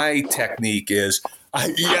my technique is,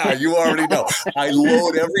 yeah, you already know. I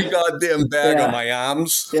load every goddamn bag on my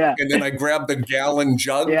arms, and then I grab the gallon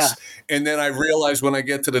jugs, and then I realize when I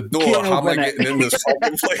get to the door, how am I getting in this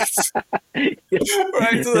fucking place?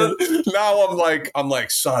 Right? So now I'm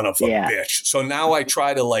like, son of a bitch. So now I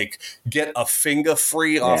try to like get a finger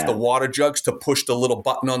free off the water jugs to push the little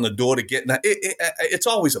button on the door to get in. It's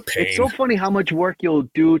always a pain. It's so funny how much work you'll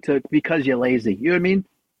do because you're lazy. You know what I mean?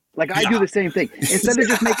 Like, I do the same thing. Instead of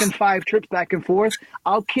just making 5 trips back and forth,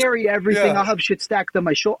 I'll carry everything. I'll have shit stacked on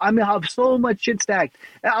my shoulder. I mean, I'll have so much shit stacked.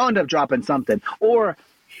 I'll end up dropping something. Or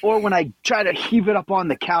when I try to heave it up on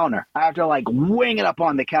the counter, I have to, like, wing it up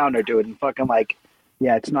on the counter, dude, and fucking, like,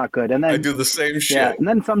 yeah, it's not good. And then I do the same shit. Yeah, and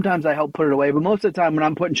then sometimes I help put it away. But most of the time when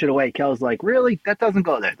I'm putting shit away, Kel's like, really? That doesn't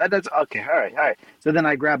go there. That does okay, all right. So then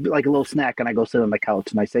I grab, like, a little snack, and I go sit on the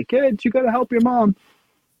couch, and I say, kids, you got to help your mom.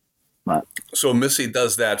 So Missy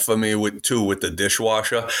does that for me with the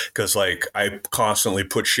dishwasher because like I constantly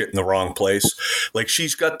put shit in the wrong place. Like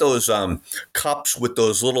she's got those cups with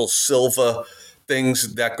those little silver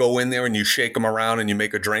things that go in there and you shake them around and you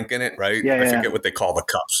make a drink in it, right? I forget what they call the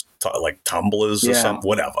cups, like tumblers or something,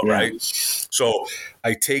 whatever, right? So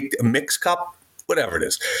I take a mixed cup, whatever it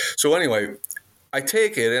is. So anyway, I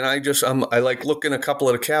take it and I like look in a couple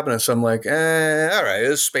of the cabinets. I'm like, all right,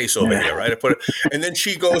 there's space over here, right? I put it, and then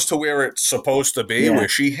she goes to where it's supposed to be, where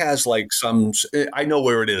she has like I know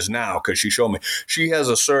where it is now because she showed me. She has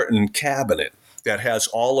a certain cabinet that has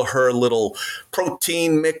all of her little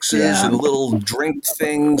protein mixes and little drink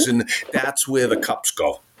things, and that's where the cups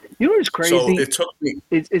go. You know what's crazy? So it took me.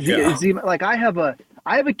 Is even like I have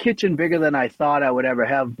a kitchen bigger than I thought I would ever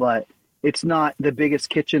have, but it's not the biggest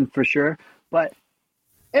kitchen for sure. But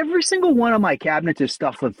every single one of my cabinets is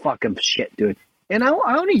stuffed with fucking shit, dude. And I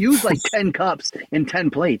only use like 10 cups and 10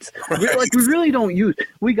 plates. Right. Like we really don't use.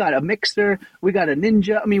 We got a mixer. We got a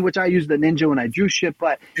Ninja. I mean, which I use the Ninja when I juice shit.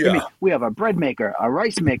 But I mean, we have a bread maker, a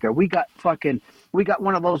rice maker. We got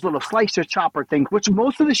one of those little slicer chopper things, which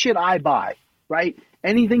most of the shit I buy, right?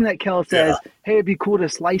 Anything that Kel says, hey, it'd be cool to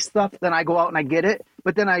slice stuff, then I go out and I get it.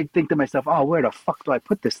 But then I think to myself, oh, where the fuck do I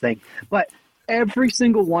put this thing? But every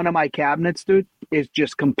single one of my cabinets, dude, is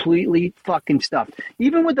just completely fucking stuffed.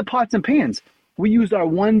 Even with the pots and pans, we use our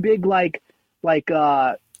one big like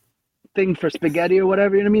thing for spaghetti or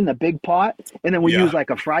whatever, you know what I mean? The big pot, and then we use like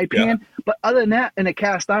a fry pan. Yeah. But other than that, in a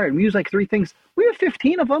cast iron, we use like 3 things. We have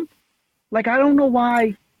 15 of them. Like I don't know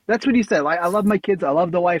why. That's what he said. Like I love my kids. I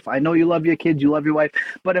love the wife. I know you love your kids. You love your wife.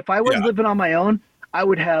 But if I was living on my own, I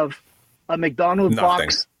would have a McDonald's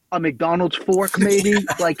box, a McDonald's fork, maybe.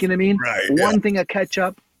 Like, you know what I mean? Right, one thing of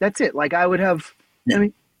ketchup. That's it. Like I would have. I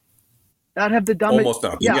mean, I'd have the dumbest. Almost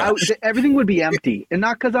nothing. Yeah, everything would be empty, and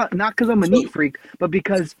not because I'm a neat freak, but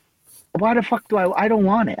because why the fuck do I don't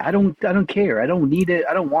want it. I don't care. I don't need it.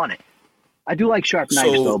 I don't want it. I do like sharp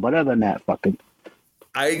knives though, but other than that, fucking.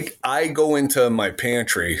 I go into my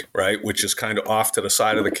pantry, right, which is kind of off to the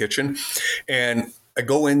side of the kitchen, and I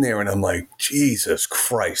go in there and I'm like, Jesus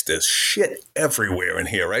Christ, there's shit everywhere in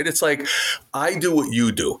here, right? It's like I do what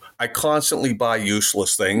you do. I constantly buy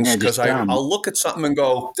useless things because I'll look at something and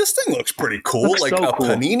go, this thing looks pretty cool. Like so cool.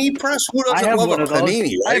 Panini press? Who doesn't love a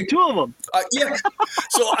panini, right? I have 2 of them. Yeah.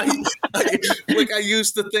 So I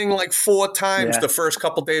used the thing like 4 times the first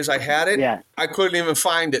couple days I had it. Yeah. I couldn't even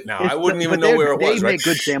find it now. I wouldn't even know where it was. They make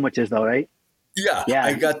good sandwiches though, right? Yeah,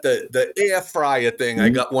 I got the air fryer thing. I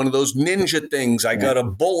got one of those Ninja things. I got a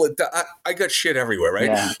bullet. I got shit everywhere, right?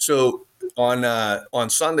 Yeah. So on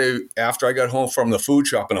Sunday, after I got home from the food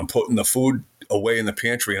shop and I'm putting the food away in the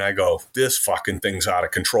pantry and I go, this fucking thing's out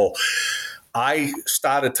of control. I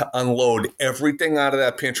started to unload everything out of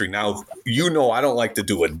that pantry. Now, you know I don't like to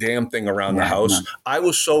do a damn thing around the house. No. I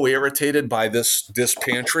was so irritated by this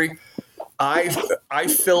pantry. I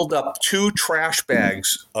filled up 2 trash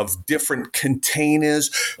bags of different containers,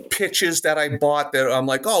 pitches that I bought that I'm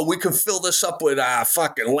like, oh, we can fill this up with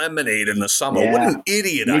fucking lemonade in the summer. Yeah. What an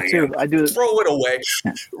idiot I am. I do. Throw it away.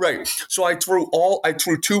 Right. So I threw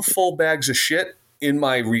 2 full bags of shit in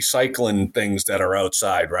my recycling things that are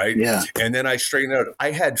outside, right? Yeah. And then I straightened out.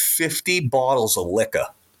 I had 50 bottles of liquor.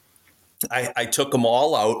 I took them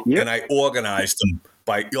all out and I organized them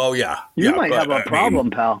by. Oh yeah, you might have a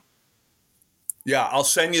problem, pal. Yeah, I'll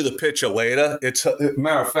send you the picture later. It's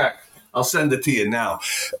matter of fact, I'll send it to you now.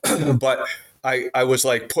 But I was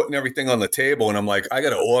like putting everything on the table, and I'm like, I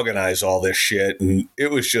got to organize all this shit, and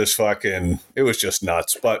it was just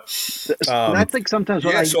nuts. But that's like sometimes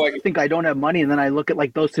when I think I don't have money, and then I look at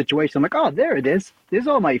like those situations, I'm like, oh, there it is. There's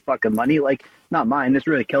all my fucking money. Like, not mine. It's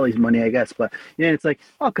really Kelly's money, I guess. But yeah, it's like,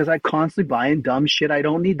 oh, because I constantly buying dumb shit I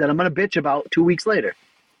don't need that I'm gonna bitch about 2 weeks later.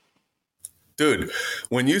 Dude,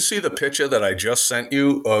 when you see the picture that I just sent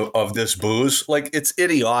you of this booze, like, it's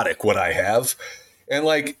idiotic what I have. And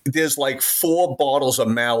like, there's like 4 bottles of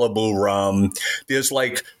Malibu rum. There's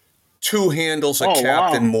like 2 handles of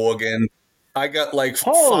Captain Morgan. I got like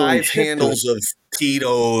 5 handles of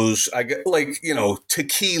Tito's. I got like,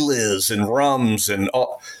 tequilas and rums and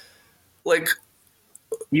all. Like,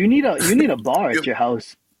 you need a bar at your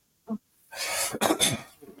house.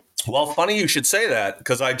 Well, funny you should say that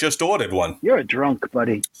because I just ordered one. You're a drunk,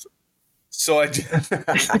 buddy. So I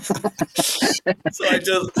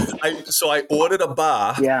ordered a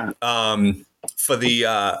bar. Yeah. For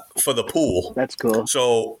the pool. That's cool.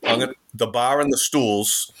 So the bar and the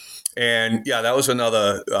stools, and yeah, that was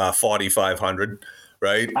another $4,500.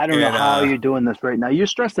 Right? I don't know how you're doing this right now. You're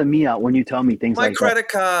stressing me out when you tell me things like that. My credit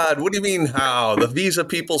card. What do you mean how? The Visa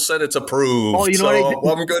people said it's approved. Oh, you know what I did?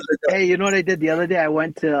 I'm good to go. Hey, you know what I did the other day? I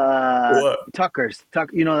went to Tucker's.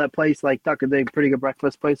 You know that place, like Tucker, they pretty good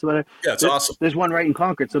breakfast place or whatever? Yeah, it's awesome. There's one right in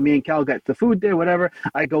Concord. So me and Cal got the food there, whatever.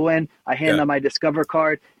 I go in, I hand them my Discover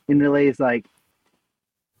card, and the lady's like,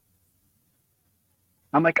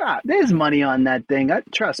 I'm like, there's money on that thing.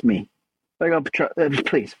 Trust me. I go,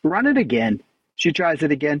 please, run it again. She tries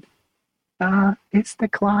it again. It's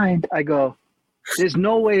declined. I go, there's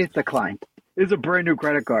no way it's declined. It's a brand new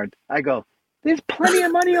credit card. I go, there's plenty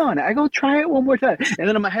of money on it. I go, try it one more time. And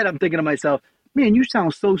then in my head, I'm thinking to myself, man, you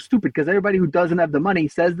sound so stupid because everybody who doesn't have the money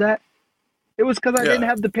says that. It was because I didn't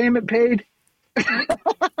have the payment paid.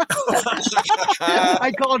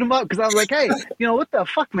 I called him up because I was like, hey, what the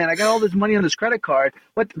fuck, man? I got all this money on this credit card.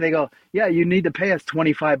 What? They go, yeah, you need to pay us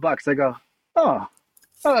 $25. I go, oh.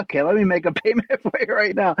 Okay, let me make a payment for you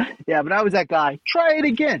right now. Yeah, but I was that guy. Try it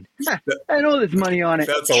again. I know there's money on it.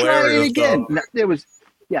 That's Try hilarious. It again. No,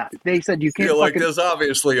 they said you can't. You're like, there's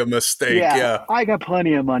obviously a mistake. Yeah, I got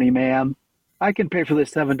plenty of money, ma'am. I can pay for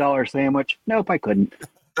this $7 sandwich. Nope, I couldn't.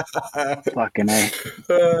 Fucking A.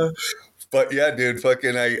 But yeah, dude,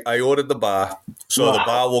 I ordered the bar. So the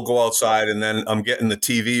bar will go outside, and then I'm getting the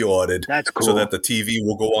TV ordered. That's cool. So that the TV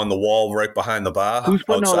will go on the wall right behind the bar. Who's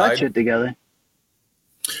putting outside. all that shit together?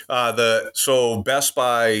 So Best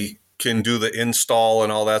Buy can do the install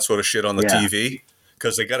and all that sort of shit on the TV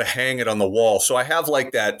because they got to hang it on the wall. So I have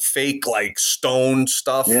like that fake like stone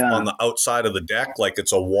stuff on the outside of the deck, like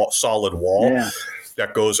it's a solid wall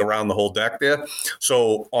that goes around the whole deck there.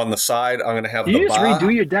 So on the side, I'm going to have the bar. You just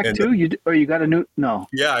redo your deck too? You got a new? No.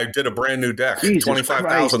 Yeah, I did a brand new deck.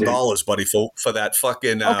 $25,000, buddy, for that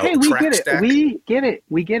fucking okay, we get it. Deck. We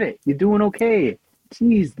get it. You're doing okay.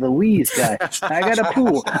 Jeez Louise, guy. I got a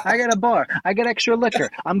pool. I got a bar. I got extra liquor.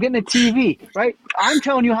 I'm getting a TV, right? I'm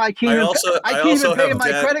telling you how I can't even pay my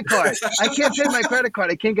credit card. I can't pay my credit card.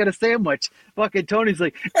 I can't get a sandwich. Fucking Tony's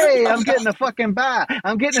like, hey, I'm getting a fucking bar.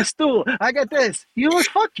 I'm getting a stool. I got this. You know what?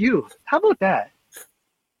 Fuck you. How about that?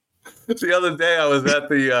 The other day I was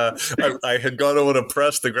at I had gone over to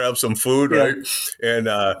Press to grab some food, right? And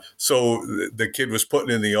so the kid was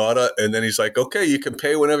putting in the order, and then he's like, okay, you can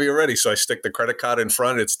pay whenever you're ready. So I stick the credit card in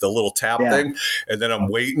front. It's the little tap thing. And then I'm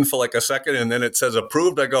waiting for like a second, and then it says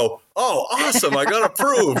approved. I go, oh, awesome. I got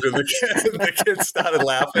approved. And the kid started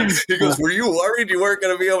laughing. He goes, were you worried you weren't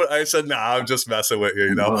going to be able to? I said, nah, I'm just messing with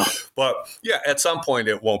you, But yeah, at some point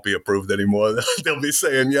it won't be approved anymore. They'll be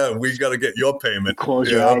saying, yeah, we got to get your payment.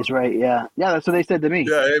 Close your eyes, right? Yeah, that's what they said to me.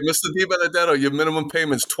 Yeah, hey, Mr. DiBenedetto, your minimum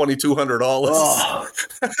payment's $2,200. Oh.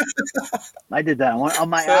 I did that one on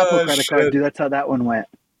my Apple credit card, dude. That's how that one went.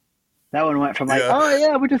 That one went from like, oh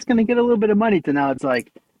yeah, we're just gonna get a little bit of money to now it's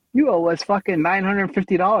like, you owe us fucking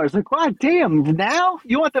 $950. Like, wow, damn! Now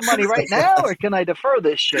you want the money right now, or can I defer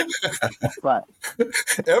this shit? But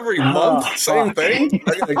every month, same thing.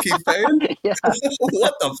 I gotta keep paying. Yeah.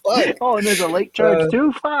 What the fuck? Oh, and there's a late charge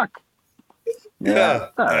too. Fuck. Yeah,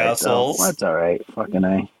 all right, assholes. That's all right. Fucking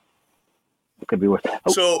A. It could be worth.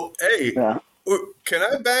 Oh. So, hey, can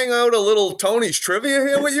I bang out a little Tony's trivia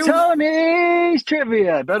here with you? Tony's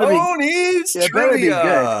trivia. Better be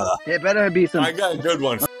good. It better be some. I got a good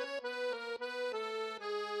one.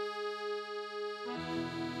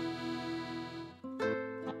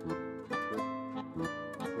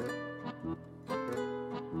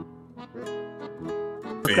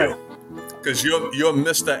 for you because you're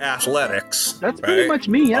Mr. Athletics. That's pretty much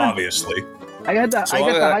me, yeah. Obviously. I got the. So I got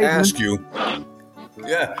I'm the gonna Heisman. ask you.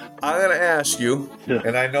 Yeah, I'm gonna ask you,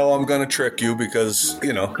 and I know I'm gonna trick you because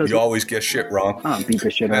you always get shit wrong. I'll beat the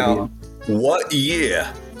shit out of you. What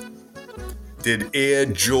year did Air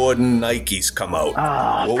Jordan Nikes come out?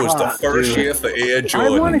 What was the first year for Air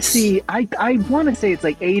Jordan? I want to see. I want to say it's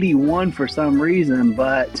like 81 for some reason,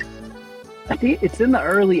 but I think it's in the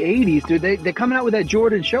early 80s, dude. They're coming out with that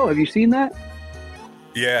Jordan show. Have you seen that?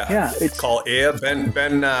 Yeah, it's called Air. Ben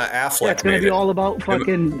Affleck. Yeah, it's going to be all about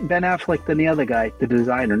fucking Ben Affleck than the other guy, the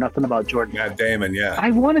designer. Nothing about Jordan. Matt Damon, yeah.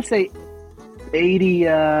 I want to say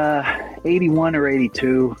 81 or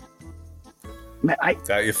 82. Is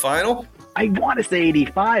that your final? I want to say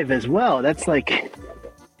 85 as well. That's like, you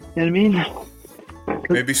know what I mean?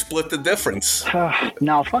 Maybe split the difference.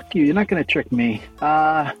 No, fuck you. You're not going to trick me.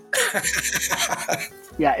 Yeah,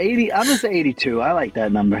 80. I'm going to say 82. I like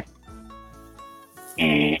that number. Oh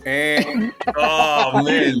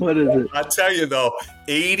man, what is it? I'll tell you though,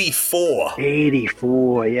 84.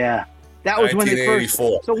 84, yeah. That was when they first.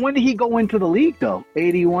 So when did he go into the league though?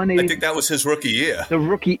 81, 80? I think that was his rookie year. The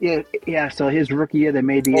rookie, yeah. So his rookie year, they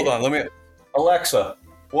made the. Hold on, Alexa,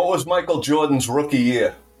 what was Michael Jordan's rookie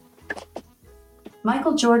year?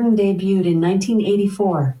 Michael Jordan debuted in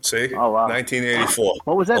 1984. See? Oh wow. 1984.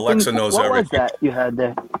 What was that? Alexa knows everything. What was that you had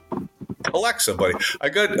there? Alexa, buddy. I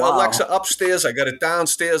got Alexa upstairs. I got it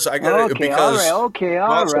downstairs. I got it because... all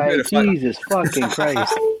right. Jesus fucking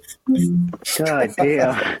Christ. God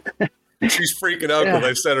damn. She's freaking out because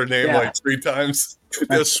I said her name like 3 times.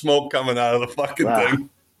 There's smoke coming out of the fucking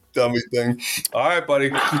thing. Dummy thing. All right,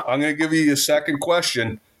 buddy. I'm going to give you your second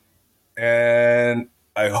question. And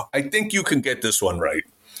I think you can get this one right.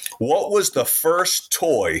 What was the first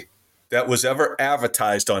toy that was ever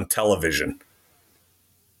advertised on television?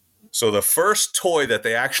 So the first toy that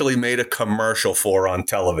they actually made a commercial for on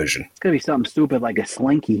television. It's going to be something stupid like a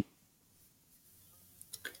Slinky.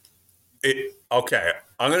 Okay,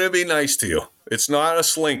 I'm going to be nice to you. It's not a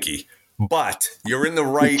Slinky, but you're in the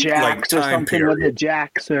right time period. With the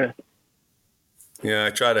Jacks or... Yeah,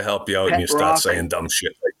 I try to help you out and you start saying dumb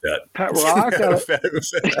shit like that. Pet Rock?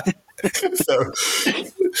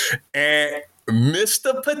 And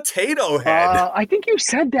Mr. Potato Head. I think you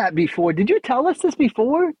said that before. Did you tell us this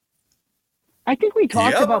before? I think we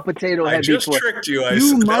talked about Potato Head before. I just tricked you. That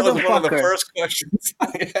was one of the first questions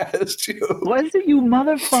I asked you. Was it, you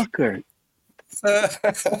motherfucker?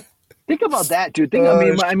 Think about that, dude.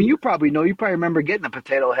 I mean, you probably know. You probably remember getting a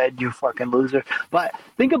Potato Head, you fucking loser. But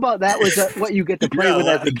think about that was what you get to play with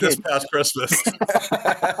as a kid. This past Christmas. That's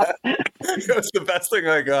the best thing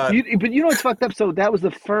I got. But you know what's fucked up? So that was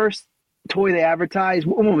the first toy they advertised.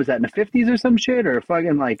 When was that, in the 50s or some shit, or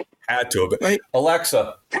fucking like had to have been. Right?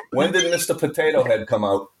 Alexa, when did Mr. Potato Head come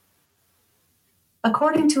out?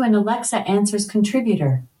 According to an Alexa Answers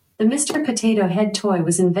contributor, the Mr. Potato Head toy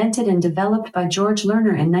was invented and developed by George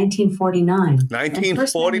Lerner in 1949.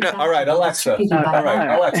 1949. All right, Alexa.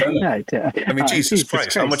 Alexa. I mean, Jesus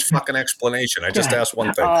Christ, how much fucking explanation? I just asked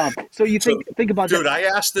one thing. So you think about dude, I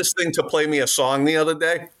asked this thing to play me a song the other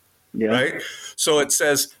day. Yeah. Right? So it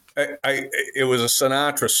says it was a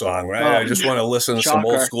Sinatra song, right? I just want to listen to some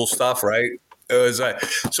old school stuff, right? It was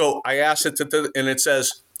so I asked it and it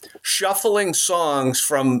says shuffling songs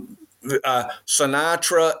from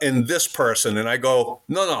Sinatra and this person, and I go,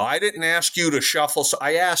 no, I didn't ask you to shuffle. So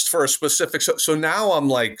I asked for a specific. So now I'm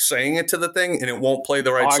like saying it to the thing, and it won't play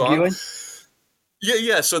the right song.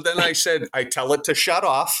 Yeah. So then I said, I tell it to shut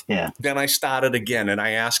off. Yeah. Then I start it again, and I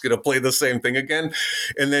ask it to play the same thing again,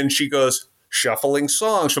 and then she goes, shuffling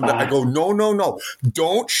songs from that. I go, no,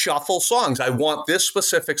 don't shuffle songs. I want this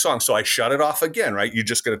specific song. So I shut it off again, right? You're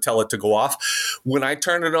just going to tell it to go off. When I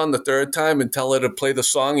turn it on the third time and tell it to play the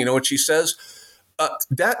song, you know what she says?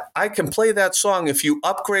 That I can play that song if you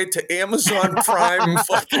upgrade to Amazon Prime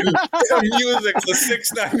fucking music for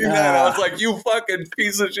 $6.99. I was like, you fucking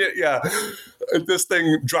piece of shit. Yeah. This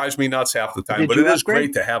thing drives me nuts half the time, but it is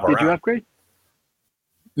great to have around. Did you upgrade?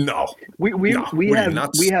 No, we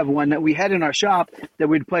have one that we had in our shop that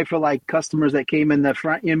we'd play for like customers that came in the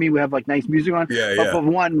front. You know what I mean? We have like nice music on. But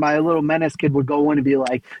one, my little menace kid would go in and be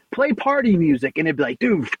like, "Play party music," and it'd be like,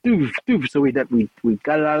 "Doof, doof, doof." So we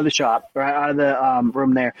got it out of the shop, right out of the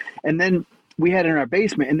room there, and then we had it in our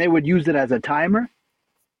basement, and they would use it as a timer,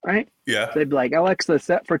 right? Yeah. So they'd be like, "Alexa,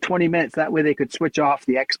 set for 20 minutes." That way they could switch off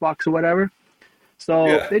the Xbox or whatever.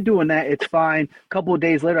 So they're doing that. It's fine. A couple of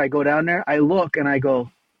days later, I go down there, I look, and I go,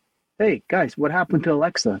 "Hey guys, what happened to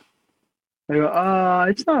Alexa?" They go,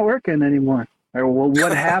 it's not working anymore. I go, well,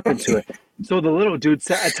 what happened to it? So the little dude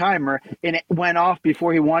set a timer and it went off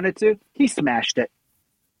before he wanted to. He smashed it.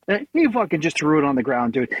 He fucking just threw it on the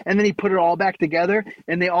ground, dude. And then he put it all back together,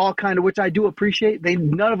 and they all kind of, which I do appreciate,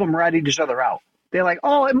 none of them ratted each other out. They're like,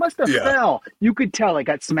 oh, it must have fell. You could tell it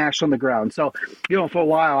got smashed on the ground. So, for a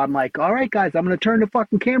while, I'm like, all right, guys, I'm going to turn the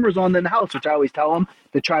fucking cameras on in the house, which I always tell them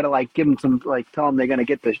to try to, like, give them some, like, tell them they're going to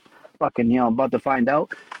get the fucking, about to find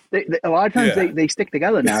out. A lot of times they stick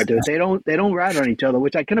together now, dude. They don't rat on each other,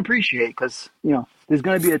 which I can appreciate because, there's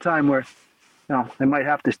going to be a time where, they might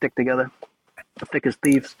have to stick together, thick as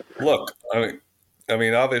thieves. Look, I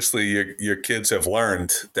mean, obviously your kids have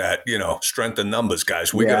learned that, strength in numbers,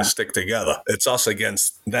 guys. We got to stick together. It's us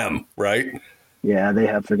against them, right? Yeah, they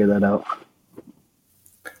have figured that out.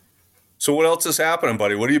 So what else is happening,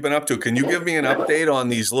 buddy? What have you been up to? Can you give me an update on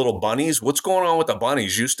these little bunnies? What's going on with the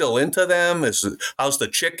bunnies? You still into them? How's the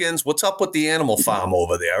chickens? What's up with the animal farm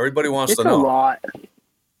over there? Everybody wants to know. It's a lot.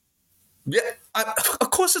 Yeah,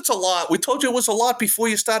 of course it's a lot. We told you it was a lot before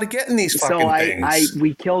you started getting these fucking things.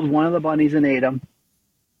 We killed one of the bunnies and ate them.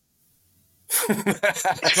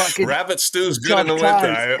 Rabbit stew's good in the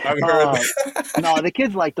winter. I've heard. No, the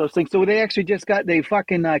kids like those things. So they actually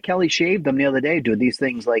Kelly shaved them the other day, dude. These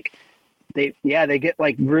things, like, they get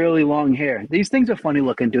like really long hair. These things are funny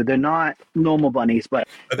looking, dude. They're not normal bunnies, but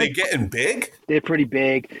are they getting big? They're pretty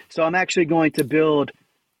big. So I'm actually going to build.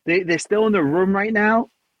 They're still in the room right now,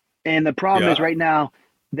 and the problem is right now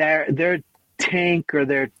their tank or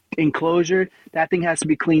their enclosure, that thing has to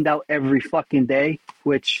be cleaned out every fucking day,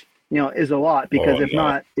 which is a lot because if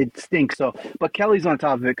not, it stinks. So, but Kelly's on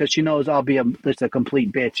top of it because she knows I'll be just a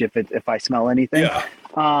complete bitch if I smell anything.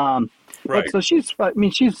 Yeah. Right. So she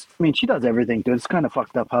does everything, dude. It's kind of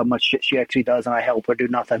fucked up how much shit she actually does, and I help her do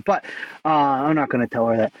nothing. But I'm not going to tell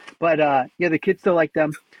her that. But the kids still like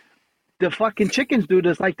them. The fucking chickens, dude,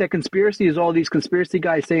 is like that conspiracy is all these conspiracy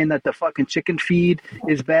guys saying that the fucking chicken feed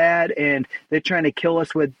is bad and they're trying to kill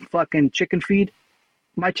us with fucking chicken feed.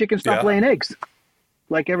 My chickens stop laying eggs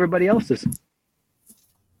like everybody else's.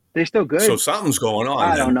 They're still good. So something's going on.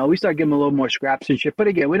 I don't know. We start giving them a little more scraps and shit. But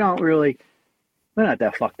again, we're not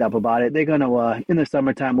that fucked up about it. They're going to, in the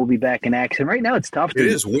summertime, we'll be back in action. Right now, it's tough. Dude.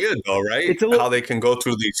 It is weird, though, right? How they can go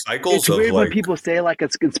through these cycles. It's weird when people say, like,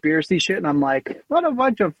 it's conspiracy shit, and I'm like, what a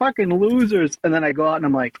bunch of fucking losers. And then I go out, and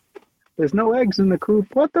I'm like, there's no eggs in the coop.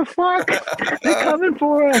 What the fuck? They're coming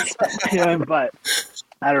for us. But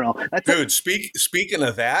I don't know. Dude, speaking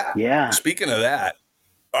of that,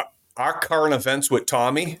 our current events with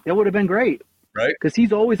Tommy. It would have been great. Right? Because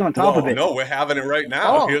he's always on top of it. No, we're having it right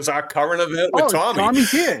now. Here's our current event with Tommy. Tommy's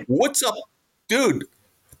here. What's up, dude?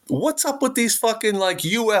 What's up with these fucking like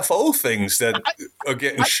UFO things that are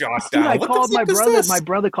getting shot down? I called my brother. My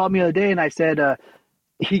brother called me the other day, and I said,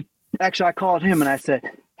 I called him, and I said,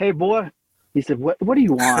 hey, boy. He said, what do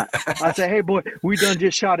you want? I said, hey, boy, we done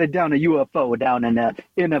just shot it down a UFO down in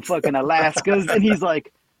the fucking Alaska. And he's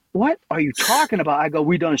like, what are you talking about? I go,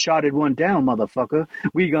 we done shot it one down, motherfucker.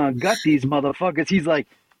 We gonna gut these motherfuckers. He's like,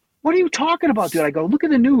 what are you talking about, dude? I go, look at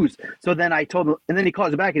the news. So then I told him, and then he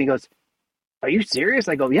calls back and he goes, are you serious?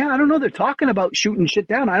 I go, yeah, I don't know. They're talking about shooting shit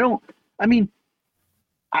down. I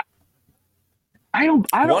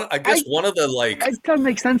guess one of the like, it doesn't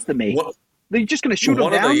make sense to me. They're just gonna shoot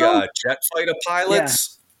them down. One of the jet fighter pilots.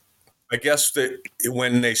 Yeah. I guess that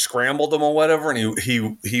when they scrambled him or whatever, and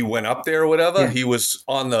he went up there or whatever, he was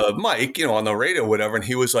on the mic, on the radio or whatever, and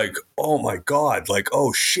he was like, oh my God, like,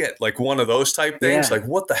 oh shit, like one of those type things. Like,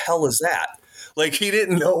 what the hell is that? Like, he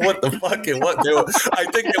didn't know what the fucking, what they were. I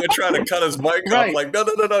think they were trying to cut his mic off. Like, no,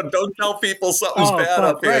 don't tell people something's bad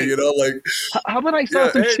up here, like. How about I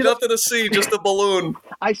saw some shit? Nothing to see, just a balloon.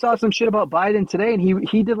 I saw some shit about Biden today, and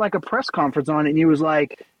he did like a press conference on it, and he was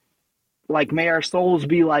like, may our souls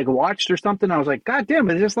be like watched or something. I was like, God damn,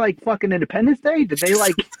 is this like fucking Independence Day? Did they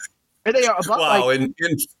like? Are they about? Wow.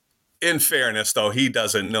 In fairness, though, he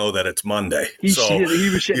doesn't know that it's Monday. He was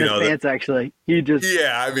shitting his pants. Actually, he just.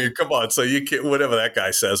 Yeah, I mean, come on. So you can't whatever that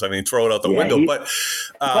guy says. I mean, throw it out the window. But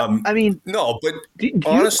I mean, no. But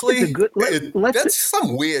honestly, that's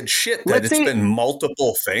some weird shit. That it's been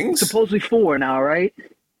multiple things. Supposedly 4 now, right?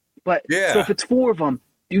 But so if it's 4 of them.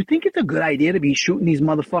 Do you think it's a good idea to be shooting these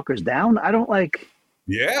motherfuckers down? I don't like.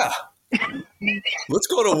 Yeah. Let's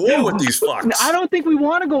go to war with these fucks. I don't think we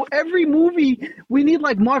want to go. Every movie, we need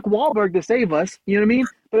like Mark Wahlberg to save us. You know what I mean?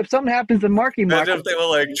 But if something happens to Marky Mark. Imagine if they were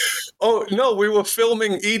like, oh, no, we were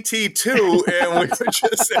filming E.T. 2 and we were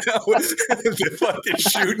just fucking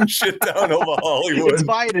shooting shit down over Hollywood. It's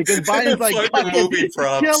Biden because Biden's like, movie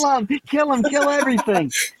props. Kill him, kill everything.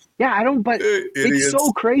 Yeah, I don't, but Idiots. It's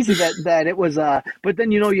so crazy that it was, but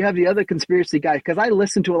then, you have the other conspiracy guys, because I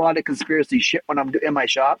listen to a lot of conspiracy shit when I'm in my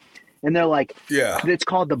shop, And they're like, it's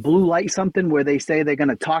called the blue light something, where they say they're going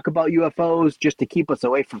to talk about UFOs just to keep us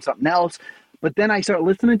away from something else. But then I start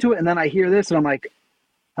listening to it, and then I hear this, and I'm like,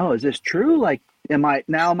 oh, is this true? Like, am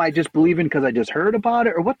I just believing because I just heard about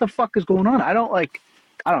it, or what the fuck is going on? I don't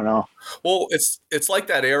know. Well, it's like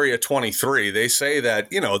that Area 23. They say that,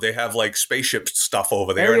 they have like spaceship stuff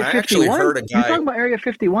over there. Area and 51? I actually heard a guy. You talking about Area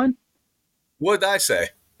 51? What did I say?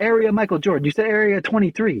 Area Michael Jordan. You said Area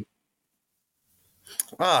 23.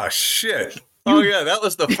 Ah, shit. Oh yeah, that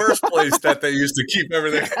was the first place that they used to keep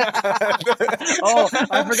everything. Oh,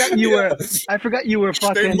 I forgot you were. I forgot you were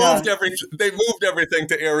fucking. They moved everything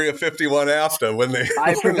to Area 51 after when they.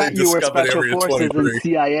 I forgot you were special Area forces 23. and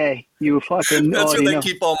CIA. You fucking. That's where they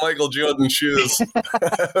keep all Michael Jordan shoes.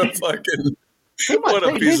 Fucking. What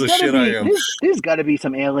a piece of shit I am. There's got to be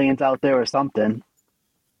some aliens out there or something.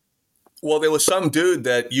 Well, there was some dude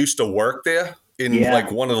that used to work there in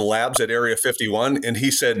like one of the labs at Area 51. And he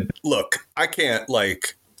said, look, I can't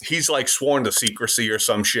he's like sworn to secrecy or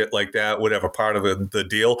some shit like that, whatever part of the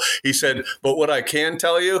deal. He said, but what I can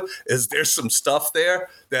tell you is there's some stuff there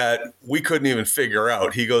that we couldn't even figure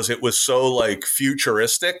out. He goes, it was so like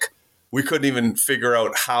futuristic. We couldn't even figure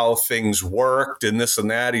out how things worked and this and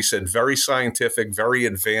that. He said, very scientific, very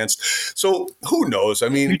advanced. So who knows? I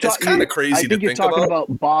mean, it's kind of crazy to think about. I think you're talking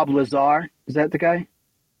about Bob Lazar. Is that the guy?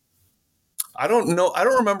 I don't know. I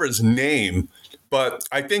don't remember his name, but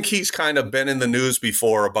I think he's kind of been in the news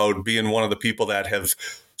before about being one of the people that have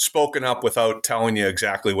spoken up without telling you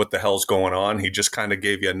exactly what the hell's going on. He just kind of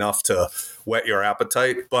gave you enough to whet your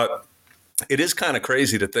appetite. But it is kind of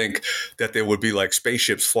crazy to think that there would be like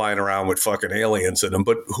spaceships flying around with fucking aliens in them.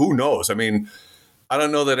 But who knows? I mean, I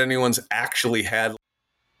don't know that anyone's actually had.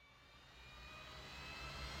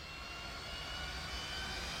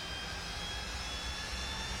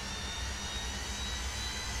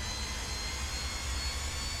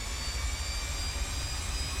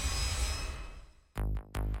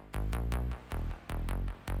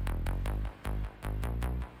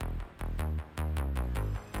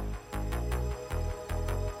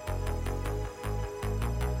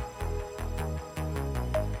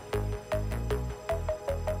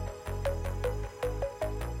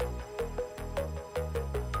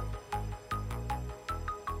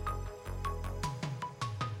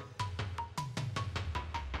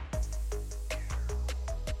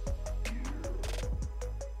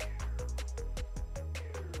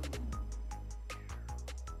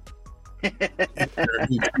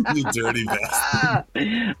 You dirty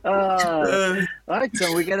bastard. All right,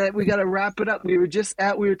 so we gotta wrap it up. We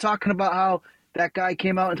were talking about how that guy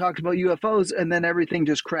came out and talked about UFOs, and then everything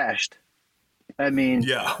just crashed. I mean,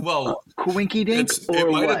 yeah, well, coinky dink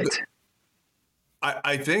or what?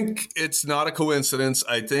 I think it's not a coincidence.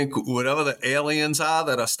 I think whatever the aliens are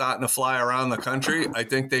that are starting to fly around the country, I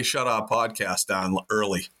think they shut our podcast down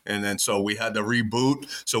early. And then so we had to reboot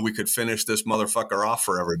so we could finish this motherfucker off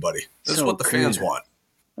for everybody. This is what the fans want.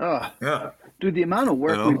 Oh, yeah. Dude, the amount of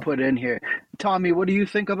work we put in here. Tommy, what do you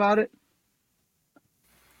think about it?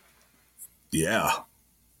 Yeah.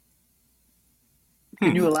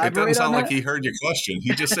 Can you elaborate on that? It doesn't sound like he heard your question.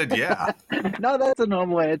 He just said, yeah. No, that's a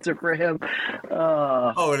normal answer for him.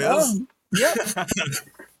 Oh, it is? Yeah.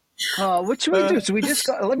 What should we do?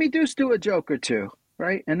 So let me do a joke or two,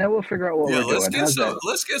 right? And then we'll figure out what we're doing.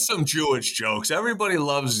 Let's get some Jewish jokes. Everybody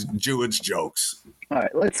loves Jewish jokes. All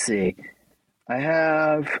right, let's see. I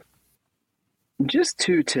have just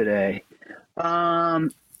two today.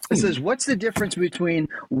 It says, what's the difference between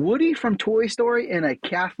Woody from Toy Story and a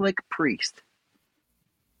Catholic priest?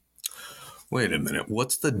 Wait a minute.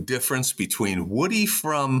 What's the difference between Woody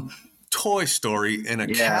from Toy Story and a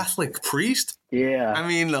Catholic priest? Yeah. I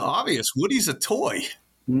mean, the obvious. Woody's a toy.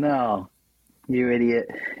 No, you idiot.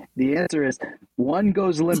 The answer is one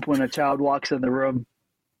goes limp when a child walks in the room.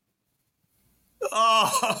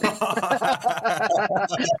 Oh,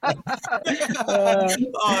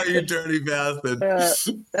 you dirty bastard.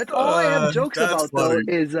 That's all I have jokes about, funny.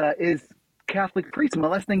 Though, is Catholic priests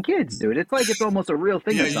molesting kids, dude. It's like it's almost a real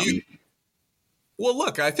thing or something. Well,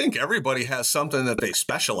 look, I think everybody has something that they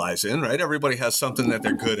specialize in, right? Everybody has something that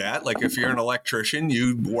they're good at. Like if you're an electrician,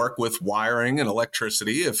 you work with wiring and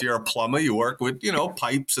electricity. If you're a plumber, you work with,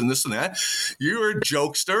 pipes and this and that. You're a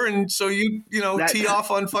jokester, and so you tee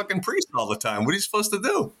off on fucking priests all the time. What are you supposed to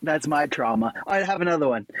do? That's my trauma. I have another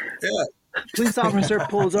one. Yeah. Police officer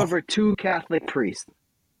pulls over two Catholic priests.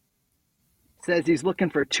 Says he's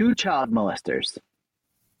looking for two child molesters.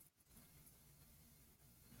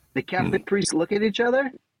 The Catholic priests look at each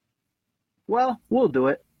other. Well, we'll do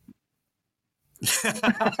it.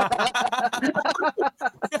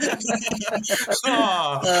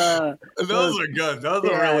 Those are good. Those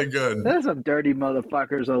are really good. Those are some dirty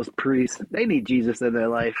motherfuckers, those priests. They need Jesus in their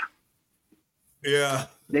life. Yeah.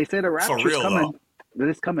 They say the rapture's coming. That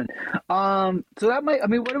is coming. So that might, I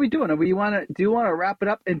mean, what are we doing? Do you want to wrap it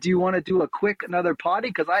up, and do you want to do a quick another potty?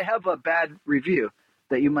 Because I have a bad review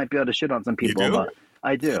that you might be able to shit on some people about.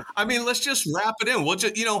 I do. I mean, let's just wrap it in. We'll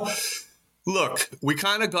just, look, we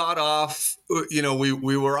kind of got off,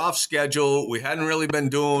 we were off schedule. We hadn't really been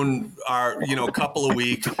doing our, couple of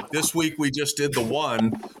weeks. This week we just did the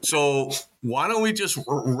one. So why don't we just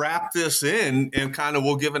wrap this in and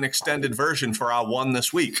we'll give an extended version for our one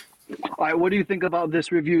this week. All right, what do you think about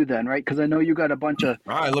this review then, right? Because I know you got a bunch of...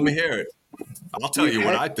 All right, let me hear it. I'll tell you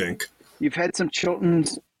what I think. You've had some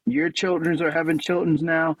Chiltons. Your Chiltons are having Chiltons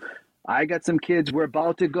now. I got some kids. We're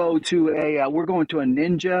about to go to we're going to a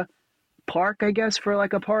ninja park, I guess, for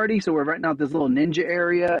like a party. So we're renting out this little ninja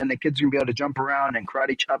area, and the kids are going to be able to jump around and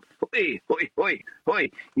karate chop, hoi, hoi, hoi, hoi,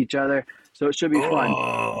 each other. So it should be fun.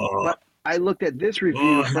 But I looked at this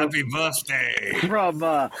review. Happy birthday. From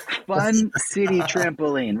Fun City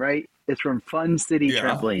Trampoline, right? It's from Fun City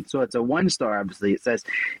Trampoline. So it's a 1-star, obviously. It says,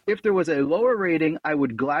 if there was a lower rating, I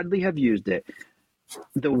would gladly have used it.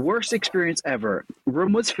 The worst experience ever.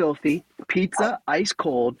 Room was filthy. Pizza, ice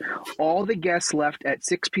cold. All the guests left at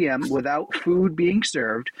 6 p.m. without food being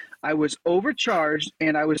served. I was overcharged,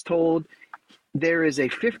 and I was told there is a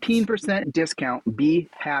 15% discount. Be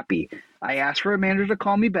happy. I asked for a manager to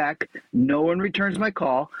call me back. No one returns my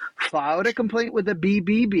call. Filed a complaint with the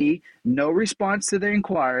BBB. No response to their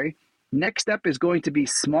inquiry. Next step is going to be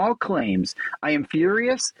small claims. I am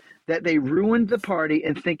furious that they ruined the party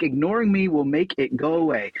and think ignoring me will make it go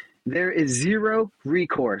away. There is zero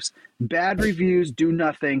recourse. Bad reviews do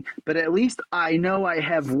nothing, but at least I know I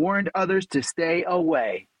have warned others to stay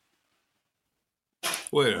away.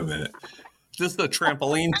 Wait a minute. Is this the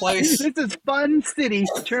trampoline place? This is Fun City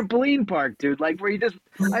Trampoline Park, dude. Like where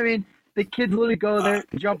the kids literally go there,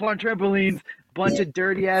 jump on trampolines, bunch of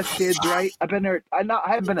dirty ass kids, right? I've been there. I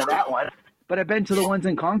haven't been to that one, but I've been to the ones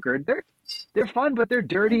in Concord. They're fun, but they're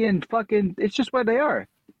dirty and fucking. It's just what they are.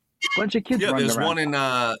 Bunch of kids. Yeah, running there's around. one in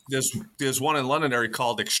there's one in Londonderry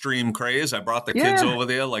called Extreme Craze. I brought the kids over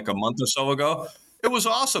there like a month or so ago. It was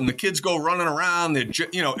awesome. The kids go running around. They're,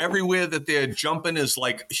 everywhere that they're jumping is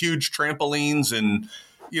like huge trampolines and,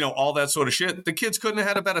 all that sort of shit. The kids couldn't have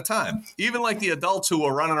had a better time. Even like the adults who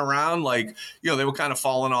were running around, like, they were kind of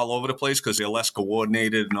falling all over the place because they're less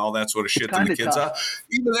coordinated and all that sort of shit than the kids are.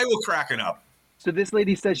 Even they were cracking up. So this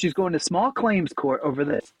lady says she's going to small claims court over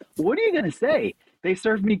this. What are you going to say? They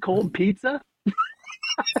served me cold pizza?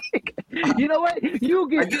 You know what? You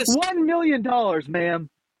get $1 million, ma'am.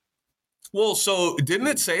 Well, so didn't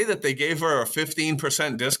it say that they gave her a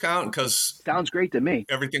 15% discount? Because sounds great to me.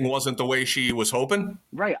 Everything wasn't the way she was hoping.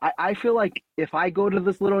 Right. I feel like if I go to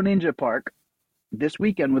this little ninja park this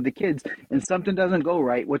weekend with the kids and something doesn't go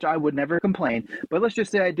right, which I would never complain, but let's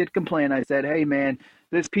just say I did complain. I said, hey, man,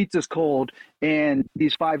 this pizza's cold and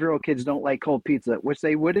these 5-year-old kids don't like cold pizza, which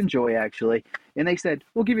they would enjoy, actually. And they said,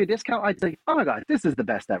 we'll give you a discount. I'd say, oh, my God, this is the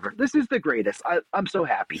best ever. This is the greatest. I'm so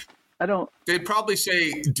happy. They'd probably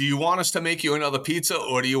say, do you want us to make you another pizza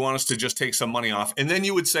or do you want us to just take some money off? And then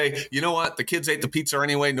you would say, you know what? The kids ate the pizza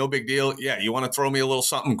anyway. No big deal. Yeah. You want to throw me a little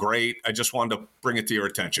something? Great. I just wanted to bring it to your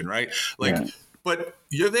attention. Right. But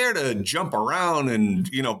you're there to jump around and,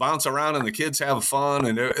 bounce around and the kids have fun.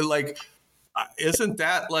 And isn't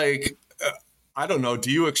that like, I don't know. Do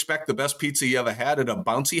you expect the best pizza you ever had at a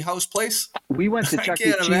bouncy house place? We went to Chuck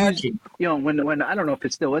E. Cheese. When I don't know if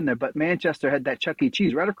it's still in there, but Manchester had that Chuck E.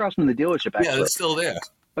 Cheese right across from the dealership. Actually. Yeah, it's still there.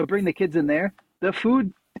 I bring the kids in there. The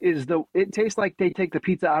food it tastes like they take the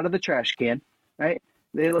pizza out of the trash can, right?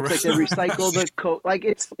 They look like they recycle the coat. Like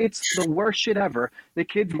it's the worst shit ever. The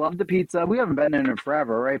kids love the pizza. We haven't been in it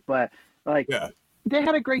forever, right? But they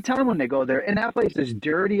had a great time when they go there. And that place is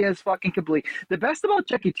dirty as fucking complete. The best about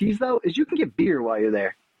Chuck E. Cheese, though, is you can get beer while you're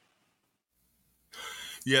there.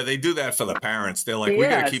 Yeah, they do that for the parents. They're like, we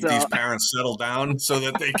got to keep these parents settled down so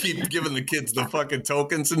that they keep giving the kids the fucking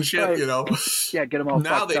tokens and shit, Yeah, get them all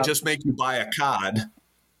now they up. just make you buy a card,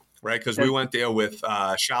 right? Because we went there with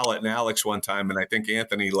Charlotte and Alex one time, and I think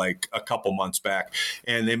Anthony like a couple months back,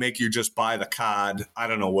 and they make you just buy the card. I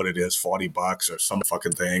don't know what it is, $40 or some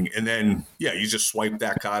fucking thing. And then, you just swipe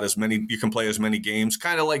that card you can play as many games,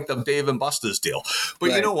 kind of like the Dave and Buster's deal.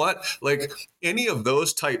 But you know what? Like any of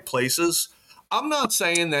those type places, I'm not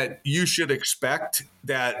saying that you should expect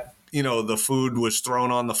that, the food was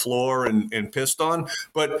thrown on the floor and pissed on.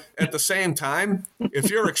 But at the same time, if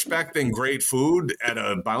you're expecting great food at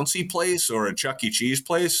a bouncy place or a Chuck E. Cheese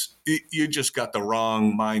place, you just got the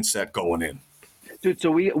wrong mindset going in. Dude,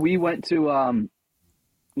 so we went to,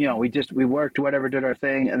 we worked, whatever, did our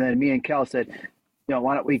thing. And then me and Kel said,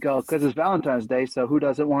 why don't we go? Because it's Valentine's Day. So who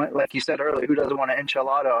doesn't want, like you said earlier, who doesn't want an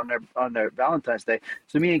enchilada on their Valentine's Day?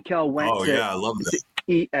 So me and Kel went I love that. To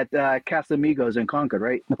eat at Casamigos in Concord,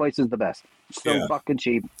 right? The place is the best. So fucking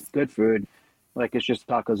cheap, good food. Like, it's just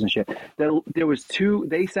tacos and shit. There was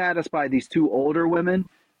they satisfied these two older women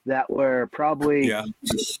that were probably,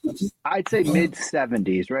 I'd say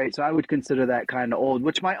mid-70s, right? So I would consider that kind of old,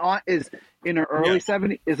 which my aunt is in her early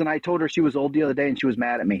 70s, and I told her she was old the other day, and she was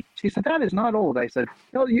mad at me. She said, that is not old. I said,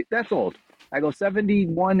 no, that's old. I go,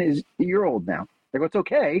 71 you're old now. I go, it's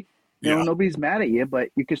okay. Nobody's mad at you, but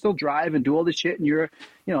you can still drive and do all this shit, and you're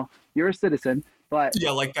a citizen. But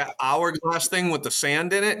like that hourglass thing with the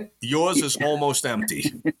sand in it, yours is almost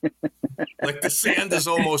empty. Like the sand is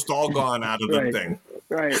almost all gone out of the thing.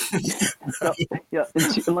 Right. So,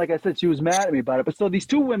 and like I said, she was mad at me about it. But so these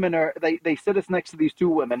two women they sit us next to these two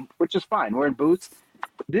women, which is fine. We're in booths.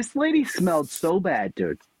 This lady smelled so bad,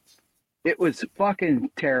 dude. It was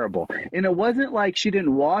fucking terrible. And it wasn't like she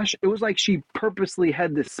didn't wash. It was like she purposely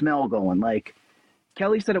had this smell going. Like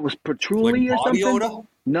Kelly said it was patchouli or something. Odor?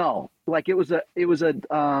 No. Like it was a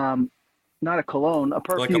not a cologne, a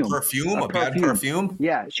perfume. Like a bad perfume?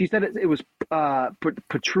 Yeah. She said it was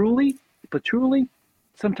patchouli,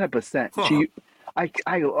 some type of scent. Huh.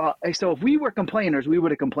 So if we were complainers, we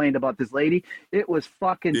would have complained about this lady. It was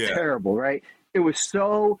fucking terrible, right? It was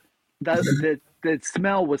so the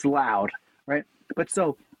smell was loud, right? But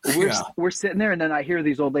so we're sitting there, and then I hear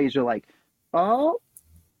these old ladies are like, "Oh,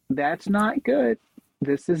 that's not good.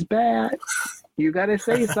 This is bad. You got to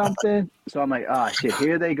say something." So I'm like, "Oh shit,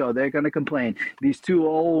 here they go. They're gonna complain." These two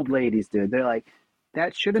old ladies, dude. They're like,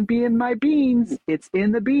 "That shouldn't be in my beans. It's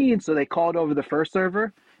in the beans." So they called over the first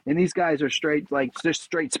server, and these guys are straight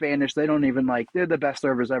Spanish. They don't even they're the best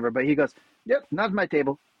servers ever. But he goes, "Yep, not my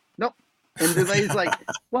table. Nope." And the lady's like,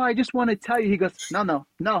 "Well, I just want to tell you." He goes, No.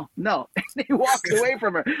 And he walks away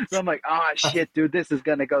from her. So I'm like, shit, dude, this is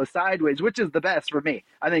going to go sideways, which is the best for me.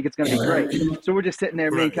 I think it's going to be great. So we're just sitting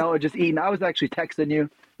there, me and Kel are just eating. I was actually texting you.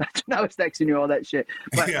 I was texting you all that shit.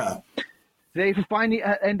 But they finally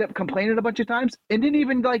end up complaining a bunch of times and didn't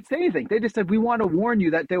even say anything. They just said, "We want to warn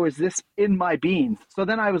you that there was this in my beans." So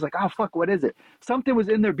then I was like, "Oh fuck, what is it?" Something was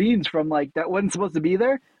in their beans from that wasn't supposed to be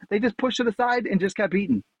there. They just pushed it aside and just kept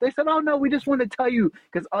eating. They said, "Oh no, we just want to tell you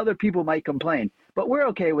because other people might complain, but we're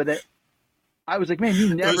okay with it." I was like, "Man,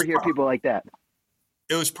 you never hear people like that."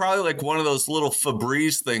 It was probably one of those little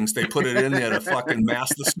Febreze things. They put it in there to fucking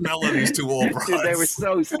mask the smell of these two old broads. Dude, they were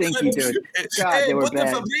so stinky, dude. God, they were put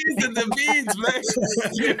bad. The Febreze in the beans, man.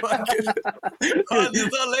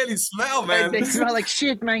 These old ladies smell, man. They smell like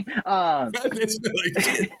shit, man. They smell like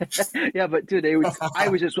shit. Yeah, but dude, I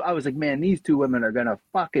was like, man, these two women are gonna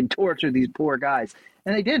fucking torture these poor guys,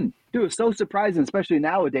 and they didn't. Dude, it's so surprising, especially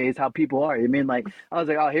nowadays, how people are. I mean, I was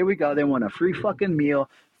like, oh, here we go. They want a free fucking meal.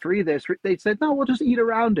 Free this. They said, "No, we'll just eat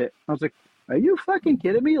around it." I was like, "Are you fucking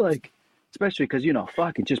kidding me?" Especially because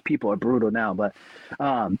fucking just people are brutal now. But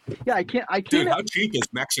I can't. Dude, how cheap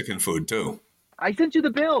is Mexican food too? I sent you the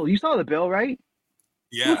bill. You saw the bill, right?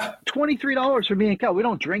 Yeah, $23 for me and Kel. We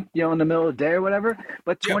don't drink, in the middle of the day or whatever.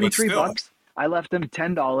 But $23. I left them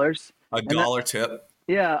 $10. $1 tip.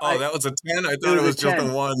 Yeah. Oh, that was a 10? I thought it was just a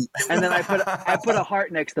 1. And then I put a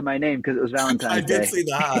heart next to my name because it was Valentine's Day. I did see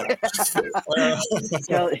that.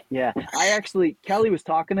 Kelly was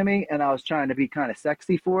talking to me, and I was trying to be kind of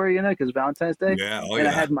sexy for her, because Valentine's Day. Yeah. I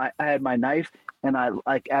had my knife, and I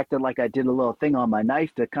acted like I did a little thing on my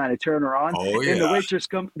knife to kind of turn her on. Oh yeah. And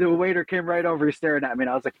the waiter came right over staring at me, and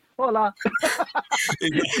I was like, "Hola."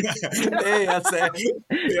 Hey, I said,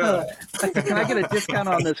 "Can I get a discount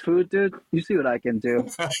on this food, dude? You see what I can do."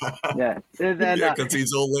 Yeah. And then because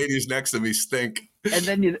these old ladies next to me stink.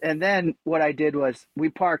 And then what I did was we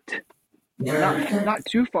parked not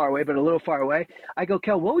too far away, but a little far away. I go,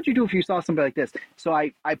 "Kel, what would you do if you saw somebody like this?" So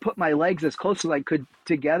I put my legs as close as I could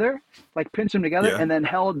together, pinched them together, and then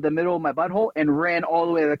held the middle of my butthole and ran all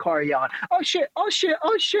the way to the car yelling, "Oh shit, oh shit,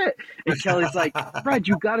 oh shit." And Kelly's like, "Brad,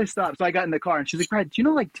 you got to stop." So I got in the car and she's like, "Brad, do you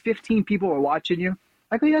know 15 people were watching you?"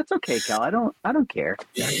 I go, "Yeah, it's okay, Kel. I don't care."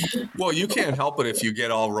 Well, you can't help it if you get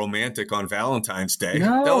all romantic on Valentine's Day.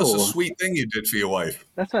 No. That was a sweet thing you did for your wife.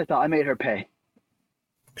 That's what I thought. I made her pay.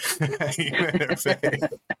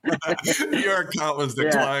 Your account was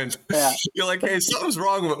declined. Yeah. You're like, hey, something's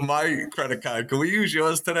wrong with my credit card. Can we use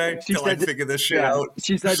yours today till I figure this shit out?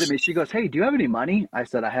 She said to me, she goes, hey, do you have any money? I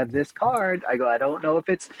said, I have this card. I go, I don't know if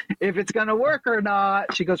it's gonna work or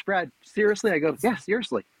not. She goes, Brad, seriously? I go, yeah,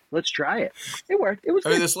 seriously. Let's try it. It worked. It was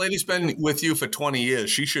good. This lady's been with you for 20 years.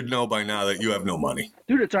 She should know by now that you have no money.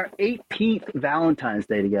 Dude, it's our 18th Valentine's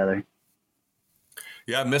Day together.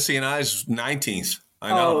 Yeah, Missy and I's 19th. I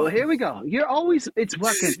know. Oh, here we go. You're always, it's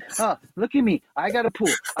fucking, look at me. I got a pool.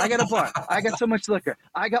 I got a bar. I got so much liquor.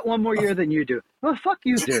 I got one more year than you do. Well, fuck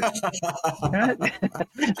you, dude.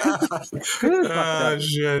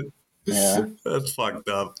 Shit. Yeah. That's fucked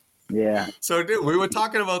up. Yeah. So, dude, we were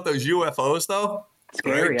talking about those UFOs, though.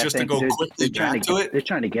 Scary, right? Just to go quickly back to it. They're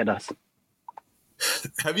trying to get us.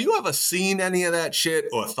 Have you ever seen any of that shit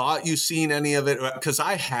or thought you've seen any of it? Because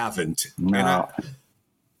I haven't. No.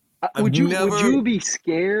 Would you be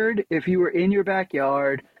scared if you were in your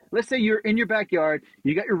backyard? Let's say you're in your backyard,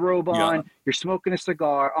 you got your robe on, you're smoking a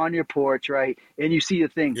cigar on your porch, right? And you see the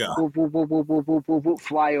thing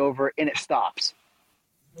fly over and it stops.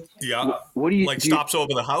 Yeah. What do you stops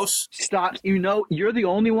over the house? Stops. You know, you're the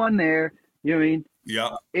only one there. You know what I mean? Yeah.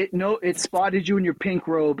 It spotted you in your pink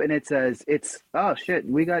robe and it says, oh shit,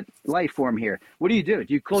 we got life form here. What do? Do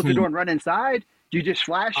you close the door and run inside? Do you just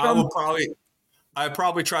flash them? I'd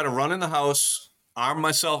probably try to run in the house, arm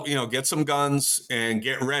myself, get some guns and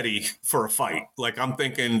get ready for a fight. Like I'm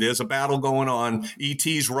thinking there's a battle going on.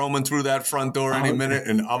 ET's roaming through that front door any minute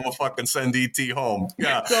and I'm going to fucking send ET home.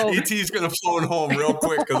 Yeah. So, ET's going to phone home real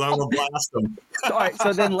quick because I'm going to blast him. All right.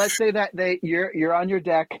 So then let's say that you're on your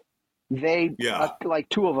deck. They like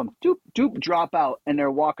two of them doop drop out and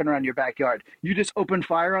they're walking around your backyard. You just open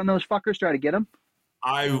fire on those fuckers, try to get them?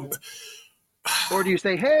 Or do you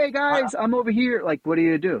say, hey guys, I'm over here? Like, what do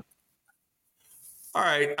you do? All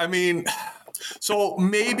right. I mean, so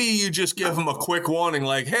maybe you just give them a quick warning,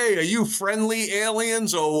 like, hey, are you friendly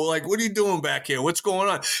aliens? Or like, what are you doing back here? What's going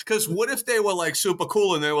on? Because what if they were like super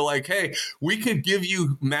cool and they were like, hey, we could give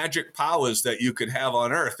you magic powers that you could have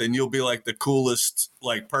on Earth and you'll be like the coolest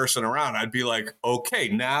like person around. I'd be like, okay,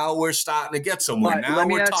 now we're starting to get somewhere. Right, now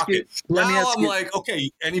we're talking. Now I'm like, okay,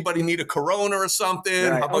 anybody need a Corona or something?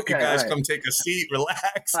 Right, how about you guys come take a seat,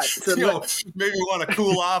 relax? Right, so maybe you want to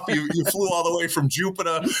cool off. You flew all the way from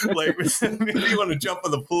Jupiter. Like maybe you want to jump in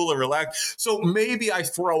the pool and relax. So maybe I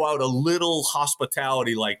throw out a little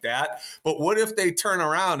hospitality like that. But what if they turn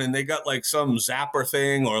around and they got like some zapper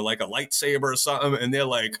thing or like a lightsaber or something and they're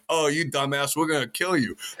like, oh, you dumbass, we're going to kill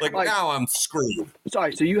you. Like now I'm screwed.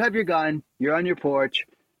 Sorry, so you have your gun, you're on your porch.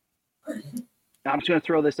 I'm just going to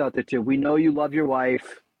throw this out there too. We know you love your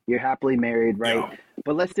wife, you're happily married, right? Yeah.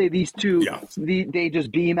 But let's say these two, they just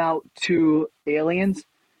beam out two aliens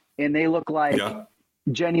and they look like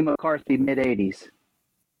Jenny McCarthy mid-'80s.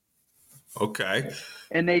 Okay.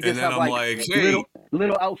 And they just have like hey.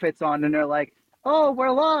 little outfits on and they're like, oh,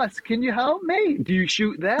 we're lost. Can you help me? Do you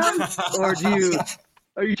shoot them? Or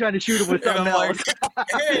are you trying to shoot them with something else? Like,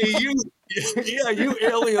 hey, you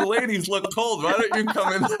alien ladies look cold. Why don't you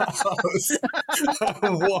come in the house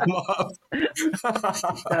and warm up?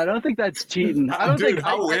 I don't think that's cheating. How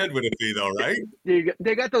weird would it be, though, right?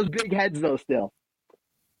 They got those big heads, though, still.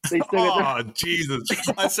 Oh, Jesus.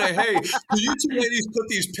 I say, hey, do you two ladies put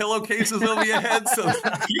these pillowcases over your heads?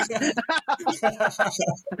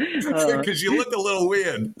 Because you look a little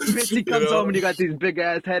weird. Missy comes home and you got these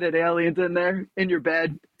big-ass headed aliens in there in your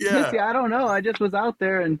bed. Yeah. Missy, I don't know. I just was out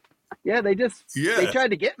there and, they tried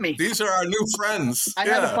to get me. These are our new friends. I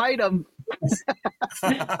had to fight them.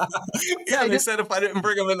 They said if I didn't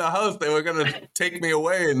bring them in the house, they were going to take me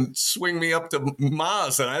away and swing me up to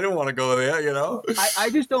Mars, and I didn't want to go there, I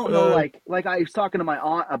just don't know, like I was talking to my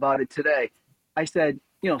aunt about it today. I said,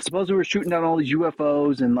 suppose we were shooting down all these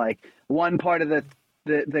UFOs, and like one part of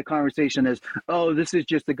the conversation is, oh, this is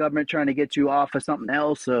just the government trying to get you off of something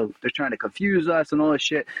else, so they're trying to confuse us and all this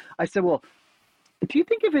shit. I said, well, do you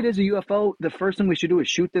think if it is a UFO, the first thing we should do is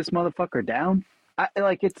shoot this motherfucker down?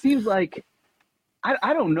 It seems like,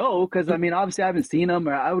 I don't know, because, I mean, obviously I haven't seen them,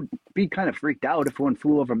 or I would be kind of freaked out if one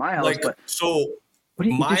flew over my house.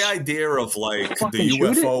 My idea of, like, the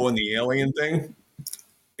UFO and the alien thing,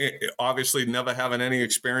 obviously never having any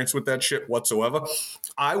experience with that shit whatsoever,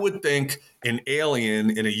 I would think an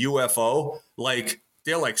alien in a UFO, like,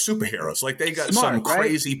 they're like superheroes. Like they got Smart, some right?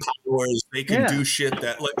 crazy powers. They can do shit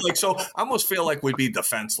that like, so I almost feel like we'd be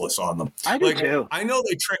defenseless on them. I do like, too. I know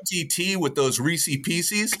they tricked ET with those Reese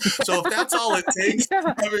Pieces. So if that's all it takes, I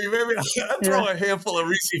mean, maybe I'd throw a handful of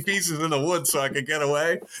Reese Pieces in the woods so I could get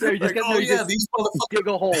away. Like, these motherfuckers. Dig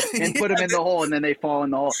a hole and put them in the hole, and then they fall in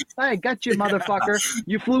the hole. I got you, motherfucker.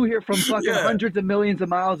 You flew here from fucking hundreds of millions of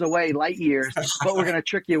miles away, light years, but we're going to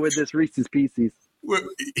trick you with this Reese's Pieces.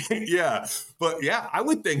 Yeah, but yeah, I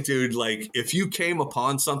would think, dude, like if you came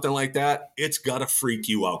upon something like that, it's gotta freak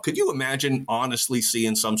you out. Could you imagine honestly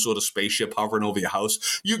seeing some sort of spaceship hovering over your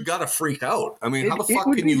house? You gotta freak out. I mean, how the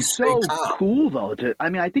fuck can you stay calm? It would be so cool, though.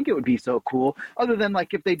 I think it would be so cool. Other than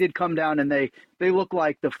like if they did come down and they look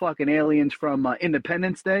like the fucking aliens from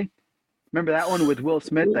Independence Day. Remember that one with Will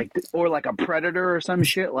Smith, like, or like a Predator or some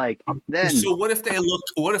shit, like then. So what if they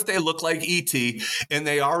look like ET and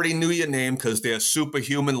they already knew your name because they're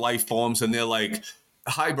superhuman life forms and they're like,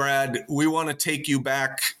 "Hi, Brad, we want to take you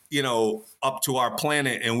back, up to our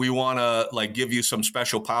planet, and we want to like give you some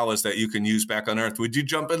special powers that you can use back on Earth." Would you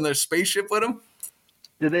jump in their spaceship with them?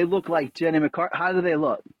 Do they look like Jenny McCarthy? How do they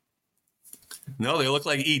look? No, they look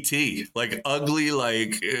like E.T., like ugly,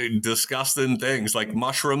 like disgusting things, like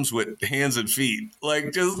mushrooms with hands and feet.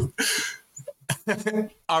 Like just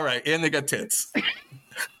all right, and they got tits.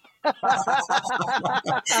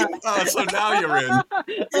 So now you're in.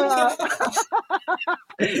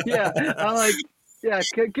 I'm like,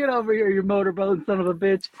 get over here, you motorboat son of a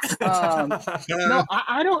bitch. No,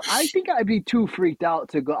 I don't. I think I'd be too freaked out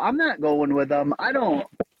to go. I'm not going with them. I don't.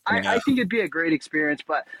 I think it'd be a great experience,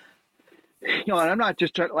 but. And I'm not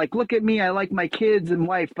just trying to like, look at me. I like my kids and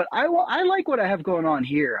wife, but I like what I have going on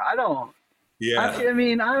here. I don't. Yeah. I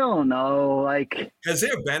mean, I don't know. Like, has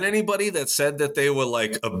there been anybody that said that they were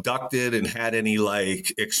like abducted and had any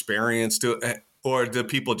like experience to it? Or do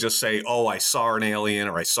people just say, "Oh, I saw an alien,"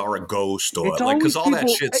 or "I saw a ghost," or like, because all that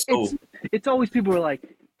shit's so. It's always people who are like,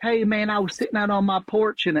 "Hey, man, I was sitting out on my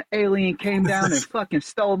porch and an alien came down and fucking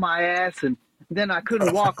stole my ass, and then I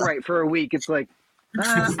couldn't walk right for a week." It's like.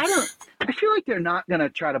 I feel like they're not gonna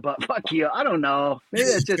try to butt fuck you. I don't know. Maybe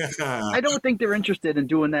it's just. I don't think they're interested in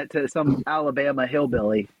doing that to some Alabama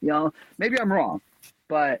hillbilly. Maybe I'm wrong,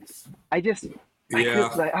 but I just. I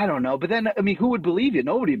don't know. But then, I mean, who would believe you?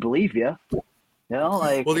 Nobody would believe you.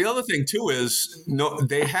 Like. Well, the other thing too is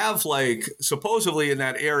they have like supposedly in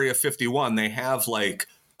that Area 51 they have like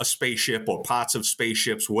a spaceship or parts of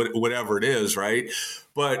spaceships, whatever it is, right?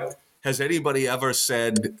 But. Has anybody ever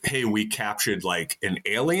said, "Hey, we captured like an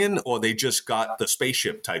alien," or they just got the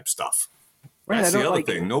spaceship type stuff? Right, that's the other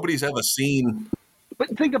thing. Nobody's ever seen.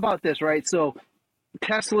 But think about this, right? So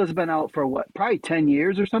Tesla's been out for what, probably 10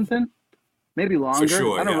 years or something, maybe longer. For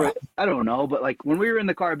sure, I don't know, but like when we were in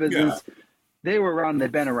the car business, they were around.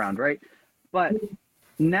 They've been around, right? But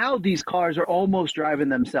now these cars are almost driving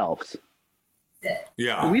themselves.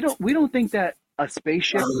 Yeah, we don't think that. A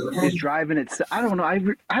spaceship is driving it. I don't know. I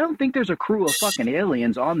don't think there's a crew of fucking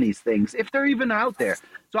aliens on these things, if they're even out there.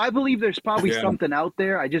 So I believe there's probably something out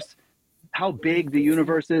there. I just how big the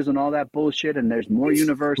universe is and all that bullshit, and there's more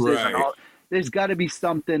universes. Right. And there's got to be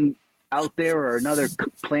something out there or another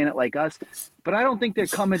planet like us. But I don't think they're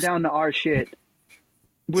coming down to our shit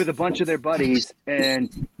with a bunch of their buddies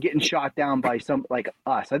and getting shot down by some like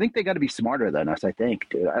us. I think they got to be smarter than us. I think,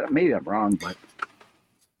 dude. Maybe I'm wrong, but.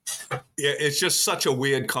 Yeah, it's just such a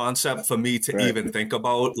weird concept for me to even think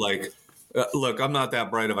about. Like, look, I'm not that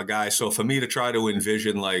bright of a guy. So for me to try to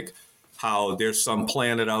envision like how there's some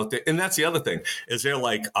planet out there. And that's the other thing. Is there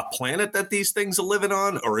like a planet that these things are living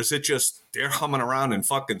on? Or is it just they're humming around in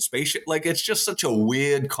fucking spaceship? Like, it's just such a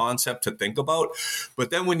weird concept to think about.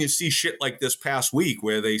 But then when you see shit like this past week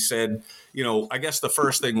where they said, I guess the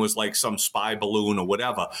first thing was like some spy balloon or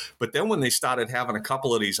whatever. But then when they started having a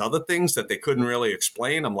couple of these other things that they couldn't really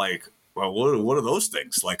explain, I'm like, well, what are those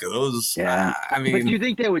things? Like, are those? Yeah. I mean, but do you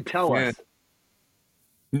think they would tell us?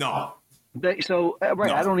 No. No.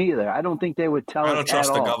 I don't either. I don't think they would tell us. I don't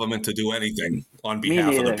trust the government to do anything on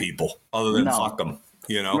behalf of the people other than fuck them,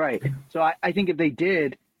 Right. So I think if they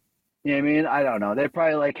did, I mean? I don't know. They're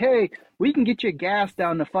probably like, hey, we can get you gas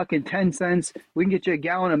down to fucking 10 cents. We can get you a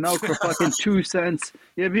gallon of milk for fucking 2 cents.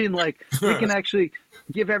 You know what I mean? Like, we can actually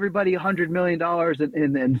give everybody $100 million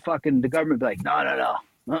and fucking the government be like,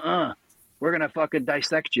 no. We're going to fucking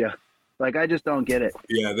dissect you. Like, I just don't get it.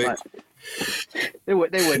 Yeah, they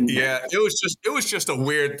wouldn't. Yeah, it was just a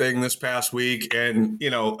weird thing this past week. And,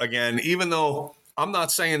 again, even though I'm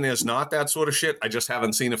not saying there's not that sort of shit, I just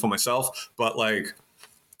haven't seen it for myself. But like,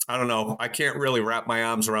 I don't know. I can't really wrap my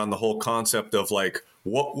arms around the whole concept of like,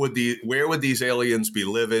 where would these aliens be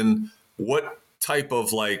living? What type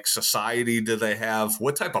of like society do they have?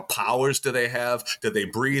 What type of powers do they have? Do they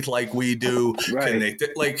breathe like we do? Right. Can they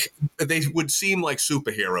like, they would seem like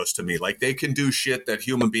superheroes to me. Like they can do shit that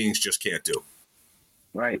human beings just can't do.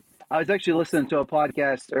 Right. I was actually listening to a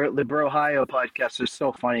podcast, or the Bro Ohio podcast. It's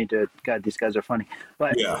so funny, dude. God, these guys are funny.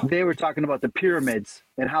 But they were talking about the pyramids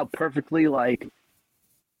and how perfectly like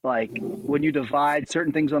when you divide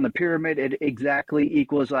certain things on the pyramid, it exactly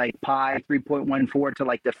equals like pi 3.14 to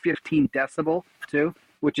like the 15th decibel too,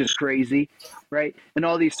 which is crazy, right? And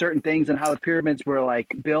all these certain things and how the pyramids were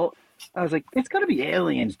like built. I was like, it's got to be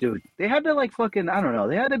aliens, dude. They had to like fucking, I don't know.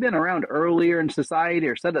 They had to have been around earlier in society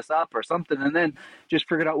or set us up or something, and then just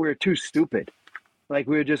figured out we were too stupid. Like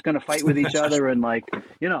we were just going to fight with each other and like,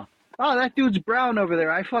 you know, oh, that dude's brown over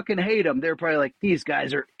there. I fucking hate him. They're probably like, these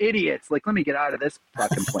guys are idiots. Like, let me get out of this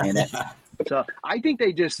fucking planet. So I think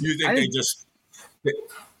they just. You think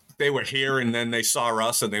they were here and then they saw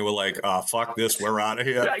us and they were like, oh, fuck this. We're out of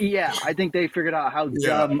here. Yeah. I think they figured out how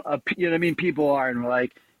dumb, you know what I mean, people are. And we're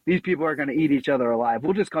like, these people are going to eat each other alive.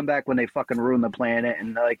 We'll just come back when they fucking ruin the planet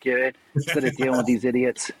and like, instead of dealing with these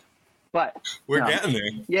idiots. But we're getting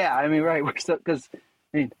there. Yeah. I mean, right. We're still, because,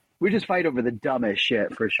 I mean, we just fight over the dumbest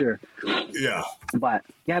shit for sure. Yeah. But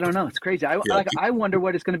yeah, I don't know. It's crazy. I wonder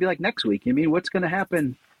what it's going to be like next week. I mean, what's going to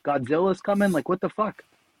happen? Godzilla's coming. Like, what the fuck?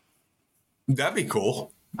 That'd be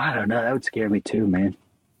cool. I don't know. That would scare me too, man.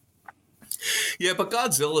 Yeah, but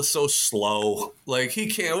Godzilla's so slow. Like, he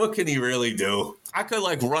can't. What can he really do? I could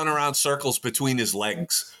like run around circles between his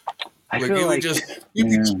legs. I feel like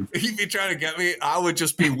he'd be trying to get me. I would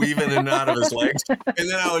just be weaving in and out of his legs, and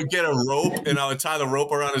then I would get a rope and I would tie the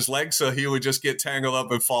rope around his legs so he would just get tangled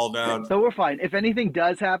up and fall down. So we're fine. If anything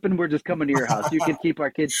does happen, we're just coming to your house. You can keep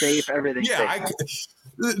our kids safe. Everything's safe.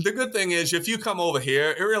 The good thing is, if you come over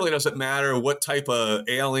here, it really doesn't matter what type of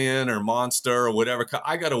alien or monster or whatever.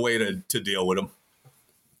 I got a way to deal with them.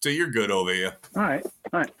 So you're good over here. All right.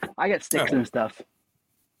 I got sticks and stuff.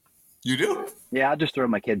 You do? Yeah, I'll just throw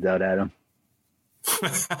my kids out at them.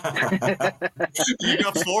 You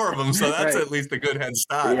got 4 of them, so that's at least a good head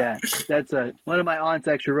start. Yeah, that's one of my aunts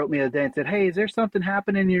actually wrote me the other day and said, "Hey, is there something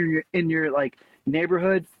happening in your like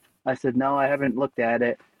neighborhood?" I said, "No, I haven't looked at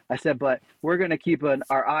it." I said, "But we're gonna keep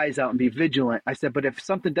our eyes out and be vigilant." I said, "But if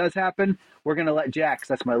something does happen, we're gonna let Jax,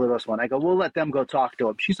 that's my littlest one." I go, "We'll let them go talk to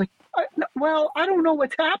him." She's like, "Well, I don't know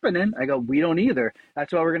what's happening." I go, "We don't either.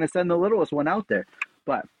 That's why we're gonna send the littlest one out there."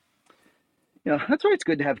 But you know, that's why it's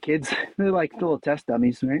good to have kids. They're like little test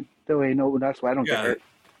dummies, right? That way, that's why I don't get hurt.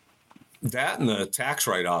 That and the tax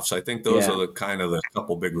write-offs. I think those are the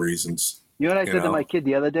couple big reasons. You know what I said to my kid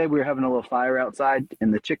the other day? We were having a little fire outside,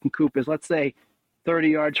 and the chicken coop is, let's say, 30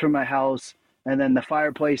 yards from my house, and then the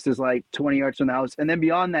fireplace is like 20 yards from the house, and then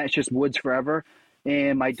beyond that, it's just woods forever.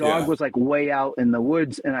 And my dog was like way out in the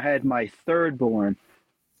woods, and I had my third born,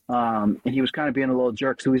 and he was kind of being a little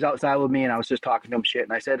jerk. So he's outside with me, and I was just talking to him shit,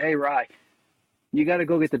 and I said, "Hey, Rye, you got to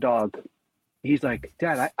go get the dog." He's like,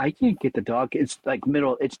 "Dad, I can't get the dog. It's like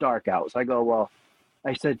it's dark out." So I go, "Well,"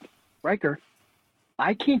 I said, "Riker,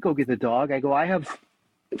 I can't go get the dog." I go, "I have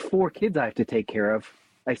 4 kids I have to take care of."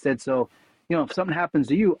 I said, "So, you know, if something happens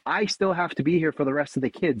to you, I still have to be here for the rest of the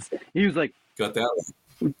kids." He was like, "Got that?"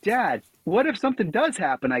 "Dad, what if something does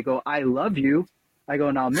happen?" I go, "I love you." I go,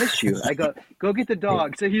 "And I'll miss you." I go, "Go get the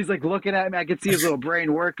dog." So he's like looking at me. I can see his little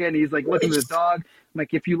brain working. He's like looking at the dog. I'm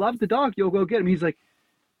like, "If you love the dog, you'll go get him." He's like,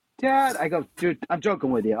 "Dad," I go, "Dude, I'm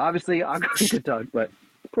joking with you. Obviously, I'll go get the dog, but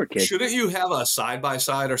poor kid." Shouldn't you have a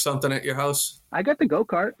side-by-side or something at your house? I got the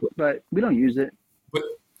go-kart, but we don't use it. But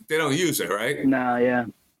they don't use it, right? Nah, yeah.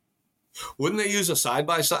 Wouldn't they use a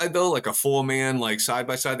side-by-side, though? Like a 4-man, like,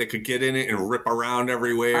 side-by-side? They could get in it and rip around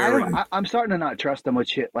everywhere. I'm starting to not trust them with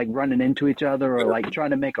shit, like running into each other or, like,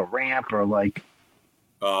 trying to make a ramp or, like...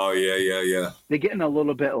 Oh, yeah. They're getting a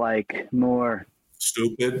little bit, like, more...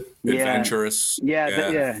 Stupid, adventurous.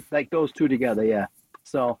 Yeah, like those two together, yeah.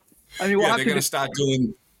 So, I mean, they're going to start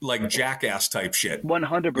doing like jackass type shit.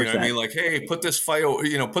 100%. You know what I mean? Like, hey, put this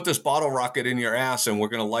bottle rocket in your ass and we're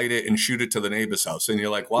going to light it and shoot it to the neighbor's house. And you're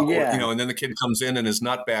like, what? Yeah. You know, and then the kid comes in and his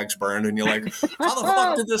nut bag's burned and you're like, how the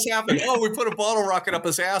fuck did this happen? Oh, we put a bottle rocket up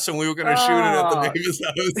his ass and we were going to shoot it at the neighbor's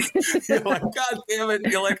house. You're like, God damn it.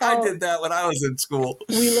 You're like, I did that when I was in school.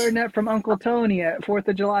 We learned that from Uncle Tony at 4th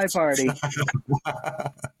of July party.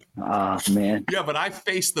 Oh, man. Yeah, but I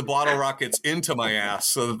faced the bottle rockets into my ass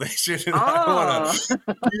so that they shouldn't.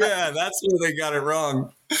 Yeah, that's where they got it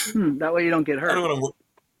wrong. That way you don't get hurt. I don't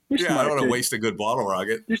want to waste a good bottle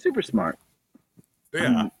rocket. You're super smart.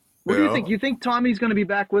 Yeah. What do you think? You think Tommy's going to be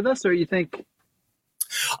back with us, or you think?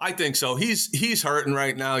 I think so. He's hurting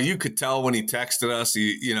right now. You could tell when he texted us.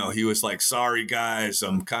 He was like, "Sorry guys,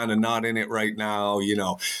 I'm kind of not in it right now."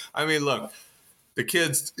 I mean, look, the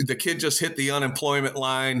kid just hit the unemployment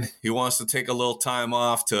line. He wants to take a little time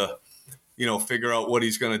off to, figure out what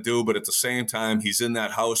he's going to do. But at the same time, he's in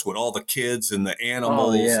that house with all the kids and the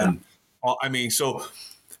animals. So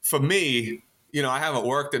for me, I haven't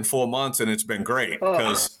worked in 4 months and it's been great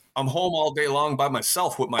because I'm home all day long by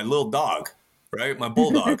myself with my little dog. Right, my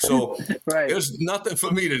bulldog. So there's nothing for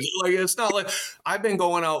me to do. Like, it's not like I've been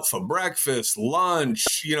going out for breakfast,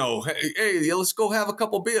 lunch. Hey, let's go have a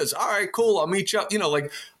couple beers. All right, cool. I'll meet you up.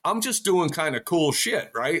 I'm just doing kind of cool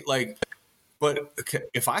shit, right? Like, but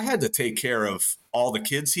if I had to take care of all the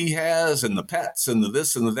kids he has and the pets and the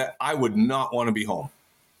this and the that, I would not want to be home.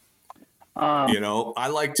 I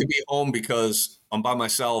like to be home because I'm by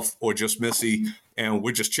myself or just Missy. And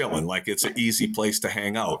we're just chilling. Like, it's an easy place to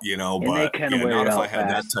hang out, but not if I had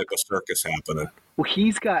that type of circus happening. Well,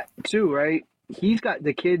 he's got two, right? He's got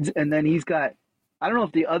the kids, and then he's got, I don't know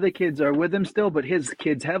if the other kids are with him still, but his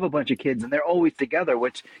kids have a bunch of kids, and they're always together,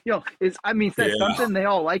 which, says something. They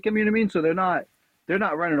all like him, you know what I mean? So they're not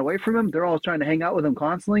running away from him. They're all trying to hang out with him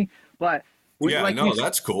constantly. But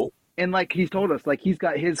that's cool. And like he's told us, like he's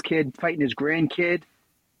got his kid fighting his grandkid.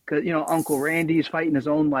 Because, Uncle Randy's fighting his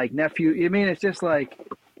own, nephew. I mean, it's just, a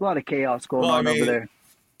lot of chaos going on over there.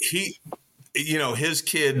 His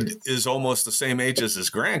kid is almost the same age as his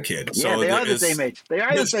grandkid. Yeah, they are the same age.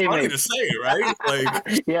 It's funny to say, right?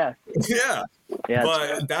 Like, yeah.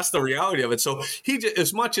 But that's the reality of it. So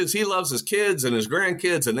as much as he loves his kids and his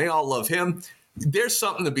grandkids and they all love him, there's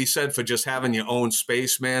something to be said for just having your own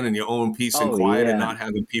space, man, and your own peace and quiet and not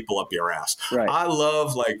having people up your ass. Right. I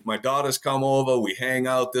love, my daughters come over, we hang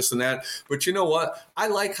out, this and that. But you know what? I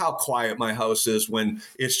like how quiet my house is when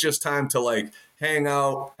it's just time to, hang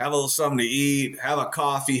out, have a little something to eat, have a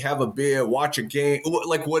coffee, have a beer, watch a game,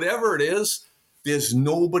 whatever it is. There's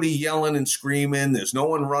nobody yelling and screaming. There's no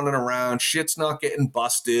one running around. Shit's not getting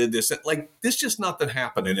busted. There's just nothing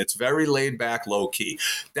happening. It's very laid back, low key.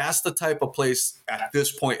 That's the type of place at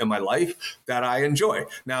this point in my life that I enjoy.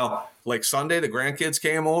 Now, Sunday, the grandkids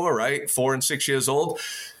came over, right? 4 and 6 years old.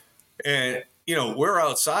 And, we're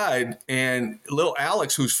outside and little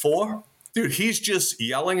Alex, who's 4, dude, he's just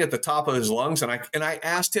yelling at the top of his lungs. And I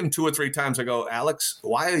asked him 2 or 3 times, I go, Alex,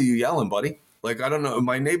 why are you yelling, buddy? I don't know.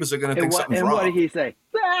 My neighbors are going to think something's wrong. And what did he say?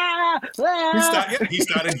 He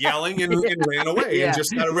started yelling and ran away and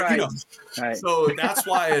just started, Right. So that's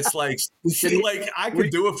why it's I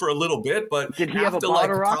could do it for a little bit, but did he have a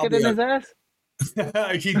bottle rocket in his ass?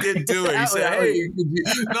 He did do it. He said, "Hey,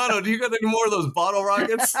 no, do you got any more of those bottle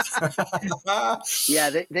rockets?"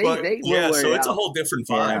 Yeah, they so it's a whole different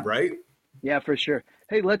vibe, right? Yeah, for sure.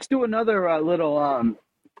 Hey, let's do another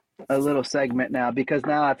little segment now because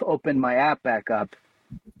now I've opened my app back up.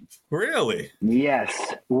 Really?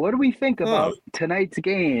 Yes. What do we think about tonight's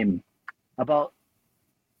game? About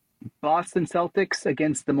Boston Celtics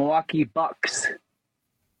against the Milwaukee Bucks?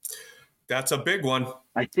 That's a big one.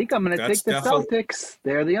 I think I'm going to take the Celtics.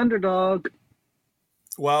 They're the underdog.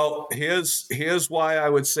 Well, here's why I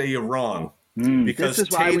would say you're wrong. Because this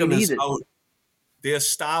is why Tatum we need is out. Their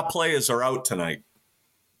star players are out tonight.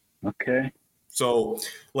 Okay. So,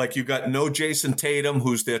 you got no Jason Tatum,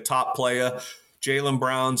 who's their top player. Jaylen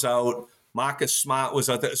Brown's out. Marcus Smart was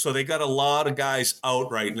out there. So they got a lot of guys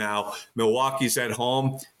out right now. Milwaukee's at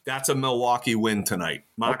home. That's a Milwaukee win tonight.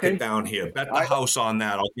 Mark it down here. Bet the house on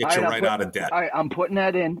that. I'll get you right out of debt. All right, I'm putting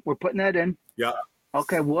that in. We're putting that in. Yeah.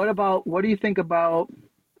 Okay, what do you think about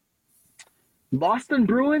Boston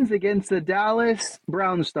Bruins against the Dallas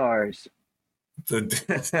Brown Stars?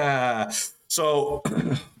 So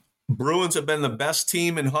Bruins have been the best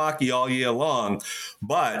team in hockey all year long,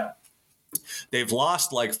 but they've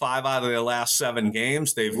lost 5 out of their last 7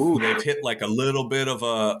 games. They've hit a little bit of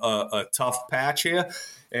a tough patch here,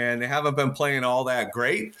 and they haven't been playing all that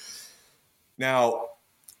great. Now,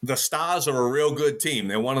 the Stars are a real good team.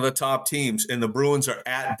 They're one of the top teams, and the Bruins are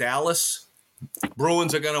at Dallas.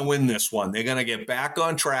 Bruins are going to win this one. They're going to get back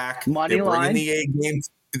on track. Money line. The A game.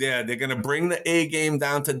 Yeah, they're going to bring the A game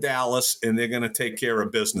down to Dallas, and they're going to take care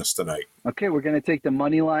of business tonight. Okay, we're going to take the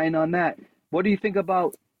money line on that. What do you think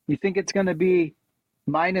about? You think it's going to be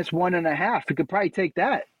 -1.5? We could probably take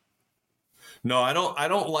that. No, I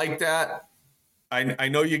don't like that. I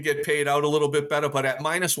know you get paid out a little bit better, but at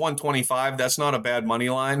 -125, that's not a bad money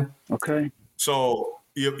line. Okay. So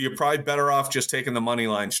you're probably better off just taking the money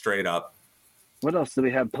line straight up. What else do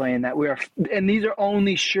we have playing that and these are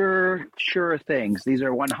only sure things. These are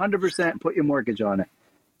 100% put your mortgage on it.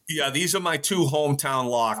 Yeah, these are my 2 hometown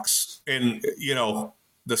locks. And,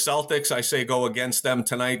 The Celtics, I say go against them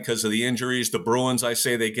tonight because of the injuries. The Bruins, I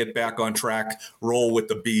say they get back on track, roll with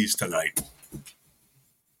the Bees tonight.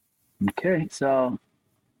 Okay, so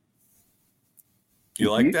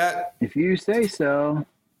you like that? If you say so.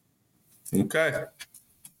 Okay.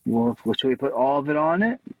 Well, should we put all of it on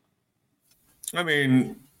it? I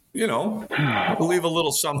mean, we'll leave a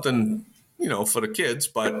little something, for the kids.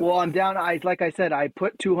 But well, I'm down. Like I said, I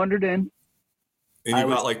put 200 in. And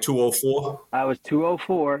you got like 204? I was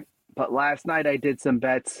 204, but last night I did some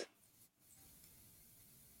bets.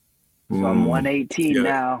 So I'm 118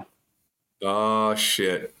 now. Oh,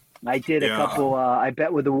 shit. I did a couple. I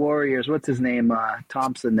bet with the Warriors. What's his name?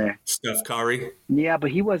 Thompson there. Steph Curry. Yeah,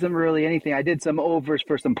 but he wasn't really anything. I did some overs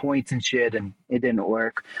for some points and shit, and it didn't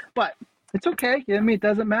work. But it's okay. I mean, it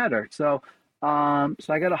doesn't matter. So, so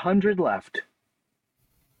I got 100 left.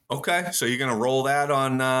 Okay, so you're gonna roll that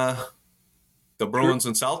on the Bruins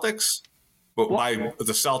and Celtics? But by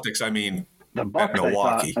the Celtics, I mean the Bucks.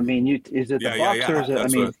 Milwaukee. I mean, is it the Bucks or is it? I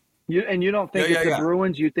mean, you don't think it's the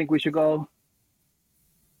Bruins? You think we should go?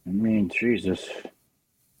 I mean, Jesus.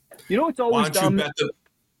 You know, it's always dumb.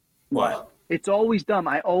 What? It's always dumb.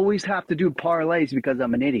 I always have to do parlays because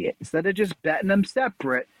I'm an idiot. Instead of just betting them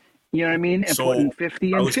separate, you know what I mean? And putting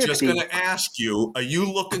 50 and 50. I was just going to ask you, are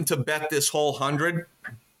you looking to bet this whole 100?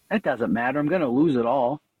 It doesn't matter. I'm going to lose it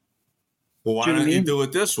all. Well, why don't you do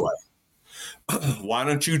it this way? Why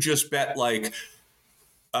don't you just bet like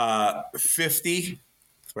 50,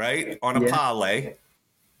 right, on a parlay?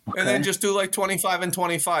 Okay. And then just do like 25 and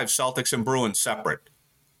 25, Celtics and Bruins separate,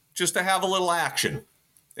 just to have a little action.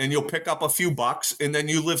 And you'll pick up a few bucks, and then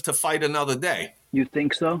you live to fight another day. You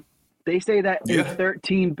think so? They say that in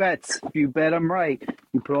 13 bets, if you bet them right,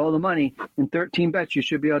 you put all the money, in 13 bets, you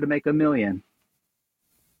should be able to make $1 million.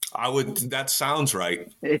 That sounds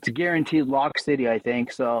right. It's guaranteed lock city, I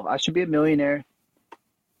think. So I should be a millionaire.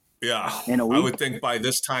 Yeah, in a week. I would think by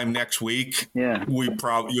this time next week, you'll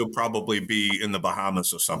probably be in the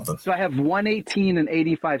Bahamas or something. So I have 118 and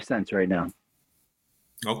 85 cents right now.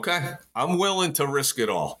 Okay, I'm willing to risk it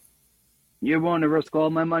all. You're willing to risk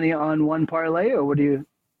all my money on one parlay, or what do you?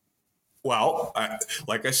 Well,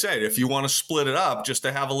 like I said, if you want to split it up just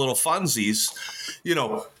to have a little funsies,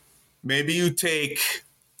 maybe you take,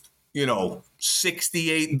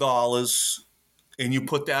 $68 and you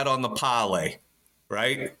put that on the parlay,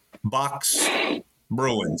 right? Bucks,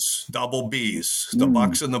 Bruins, double Bs, the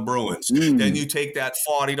Bucks and the Bruins. Then you take that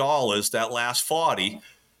 $40, that last 40,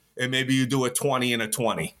 and maybe you do a 20 and a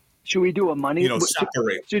 20. Should we do a money?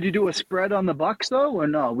 Separate. Should you do a spread on the Bucks though, or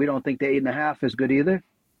no? We don't think the 8.5 is good either.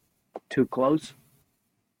 Too close.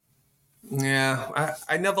 Yeah,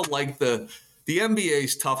 I never liked the NBA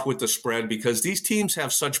is tough with the spread because these teams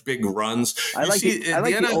have such big runs. I like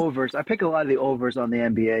the overs. I pick a lot of the overs on the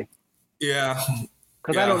NBA. Yeah.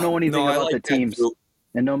 Because I don't know anything about the teams.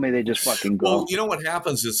 And normally they just fucking go. Well, you know what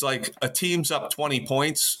happens? It's like a team's up 20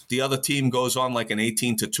 points. The other team goes on like an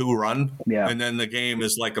 18-2 run. Yeah. And then the game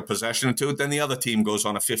is like a possession or two. Then the other team goes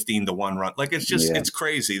on a 15-1 run. Like it's just, it's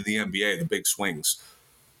crazy, the NBA, the big swings.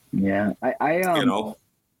 Yeah. I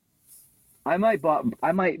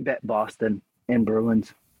might bet Boston and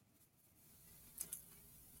Bruins.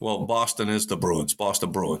 Well, Boston is the Bruins.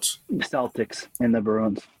 Boston Bruins. Celtics and the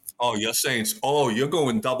Bruins. Oh, you're saying, you're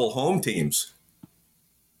going double home teams.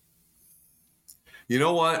 You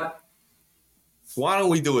know what? Why don't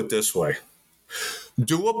we do it this way?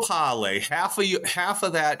 Do a parlay. Half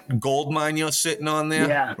of that gold mine you're sitting on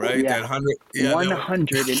there, right? Yeah. That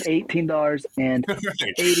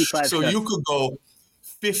 $118.85. So you could go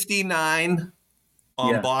 59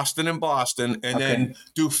 on Boston and Boston, and then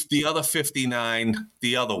do the other 59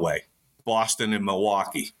 the other way, Boston and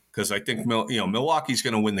Milwaukee. Because I think Milwaukee's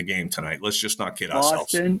going to win the game tonight. Let's just not kid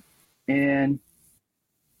ourselves. Boston and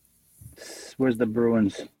where's the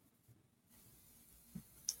Bruins?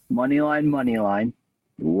 Money line.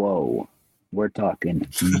 Whoa, we're talking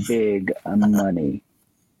big money.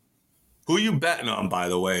 Who are you betting on, by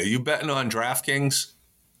the way? Are you betting on DraftKings?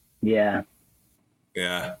 Yeah.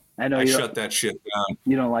 Yeah. I know. I shut that shit down.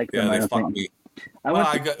 You don't like them. Yeah, they fucked me.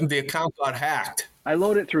 The account got hacked. I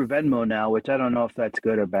load it through Venmo now, which I don't know if that's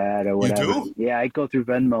good or bad or whatever. You do? Yeah, I go through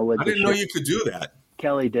Venmo with. I didn't know you could do that.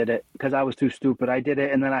 Kelly did it because I was too stupid. I did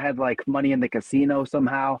it, and then I had like money in the casino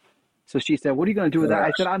somehow. So she said, "What are you going to do with that?"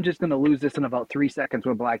 I said, "I'm just going to lose this in about 3 seconds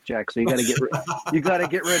with blackjack. So you got to get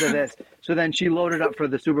get rid of this." So then she loaded up for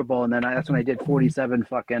the Super Bowl, and then that's when I did 47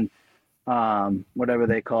 fucking whatever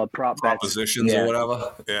they call it, prop bets. Propositions or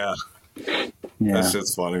whatever. Yeah. That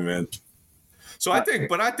shit's funny, man. So I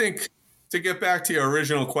think to get back to your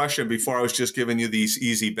original question before I was just giving you these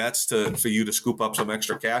easy bets for you to scoop up some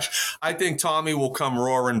extra cash, I think Tommy will come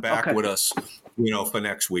roaring back with us, for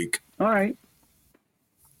next week. All right.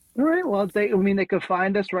 Well, they can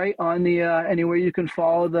find us right on the anywhere you can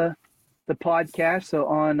follow the podcast. So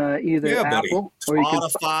on either Apple or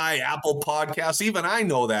Spotify, Apple Podcasts. Even I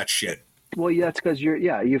know that shit. Well, yeah, that's because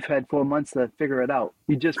you've had 4 months to figure it out.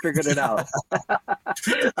 You just figured it out.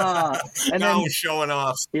 And now I'm showing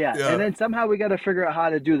off. Yeah, and then somehow we got to figure out how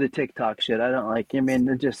to do the TikTok shit. I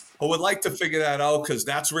would like to figure that out because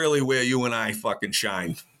that's really where you and I fucking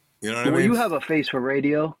shine. You know what I mean? Well, you have a face for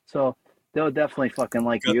radio, so they'll definitely fucking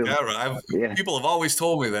like you. People have always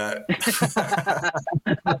told me that.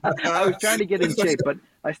 I was trying to get in shape, but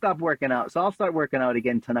I stopped working out. So I'll start working out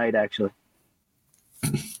again tonight, actually.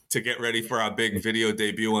 To get ready for our big video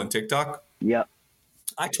debut on TikTok? Yep.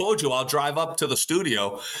 I told you I'll drive up to the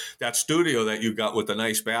studio, that studio that you got with the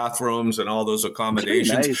nice bathrooms and all those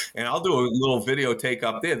accommodations, nice. And I'll do a little video take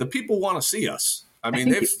up there. The people want to see us. I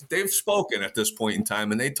mean, they've spoken at this point in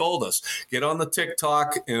time, and they told us, get on the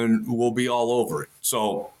TikTok and we'll be all over it.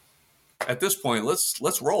 So at this point,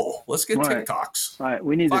 let's roll. Let's get TikToks. All right,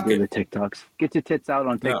 we need to do the TikToks. Get your tits out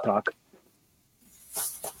on TikTok. Yeah.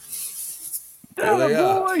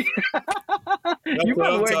 Boy. That's what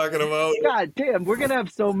I'm talking about. God damn, we're gonna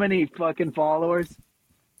have so many fucking followers.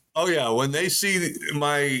 Oh yeah, when they see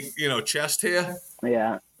my chest hair,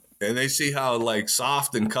 yeah, and they see how like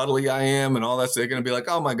soft and cuddly I am and all that, they're gonna be like,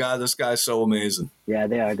 oh my god, this guy's so amazing. Yeah,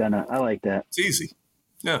 they are gonna. I like that. It's easy.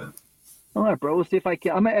 Yeah. All right, bro. We'll see if I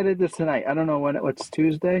can. I'm gonna edit this tonight. I don't know what's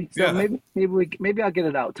Tuesday. So yeah. Maybe I'll get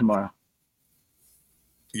it out tomorrow.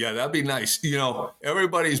 Yeah, that'd be nice.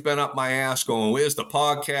 Everybody's been up my ass going, where's the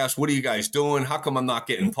podcast? What are you guys doing? How come I'm not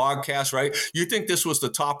getting podcasts, right? You think this was the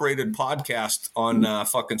top-rated podcast on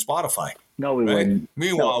fucking Spotify. No, we wouldn't.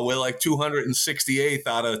 Meanwhile, we're like 268th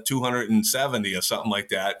out of 270 or something like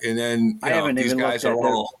that. And then these guys are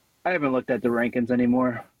all... I haven't looked at the rankings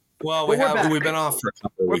anymore. Well, we've been off for a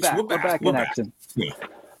couple of weeks. We're back in action. Yeah.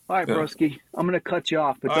 All right, broski. I'm going to cut you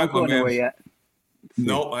off, but don't go anywhere yet.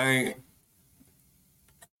 No, I ain't.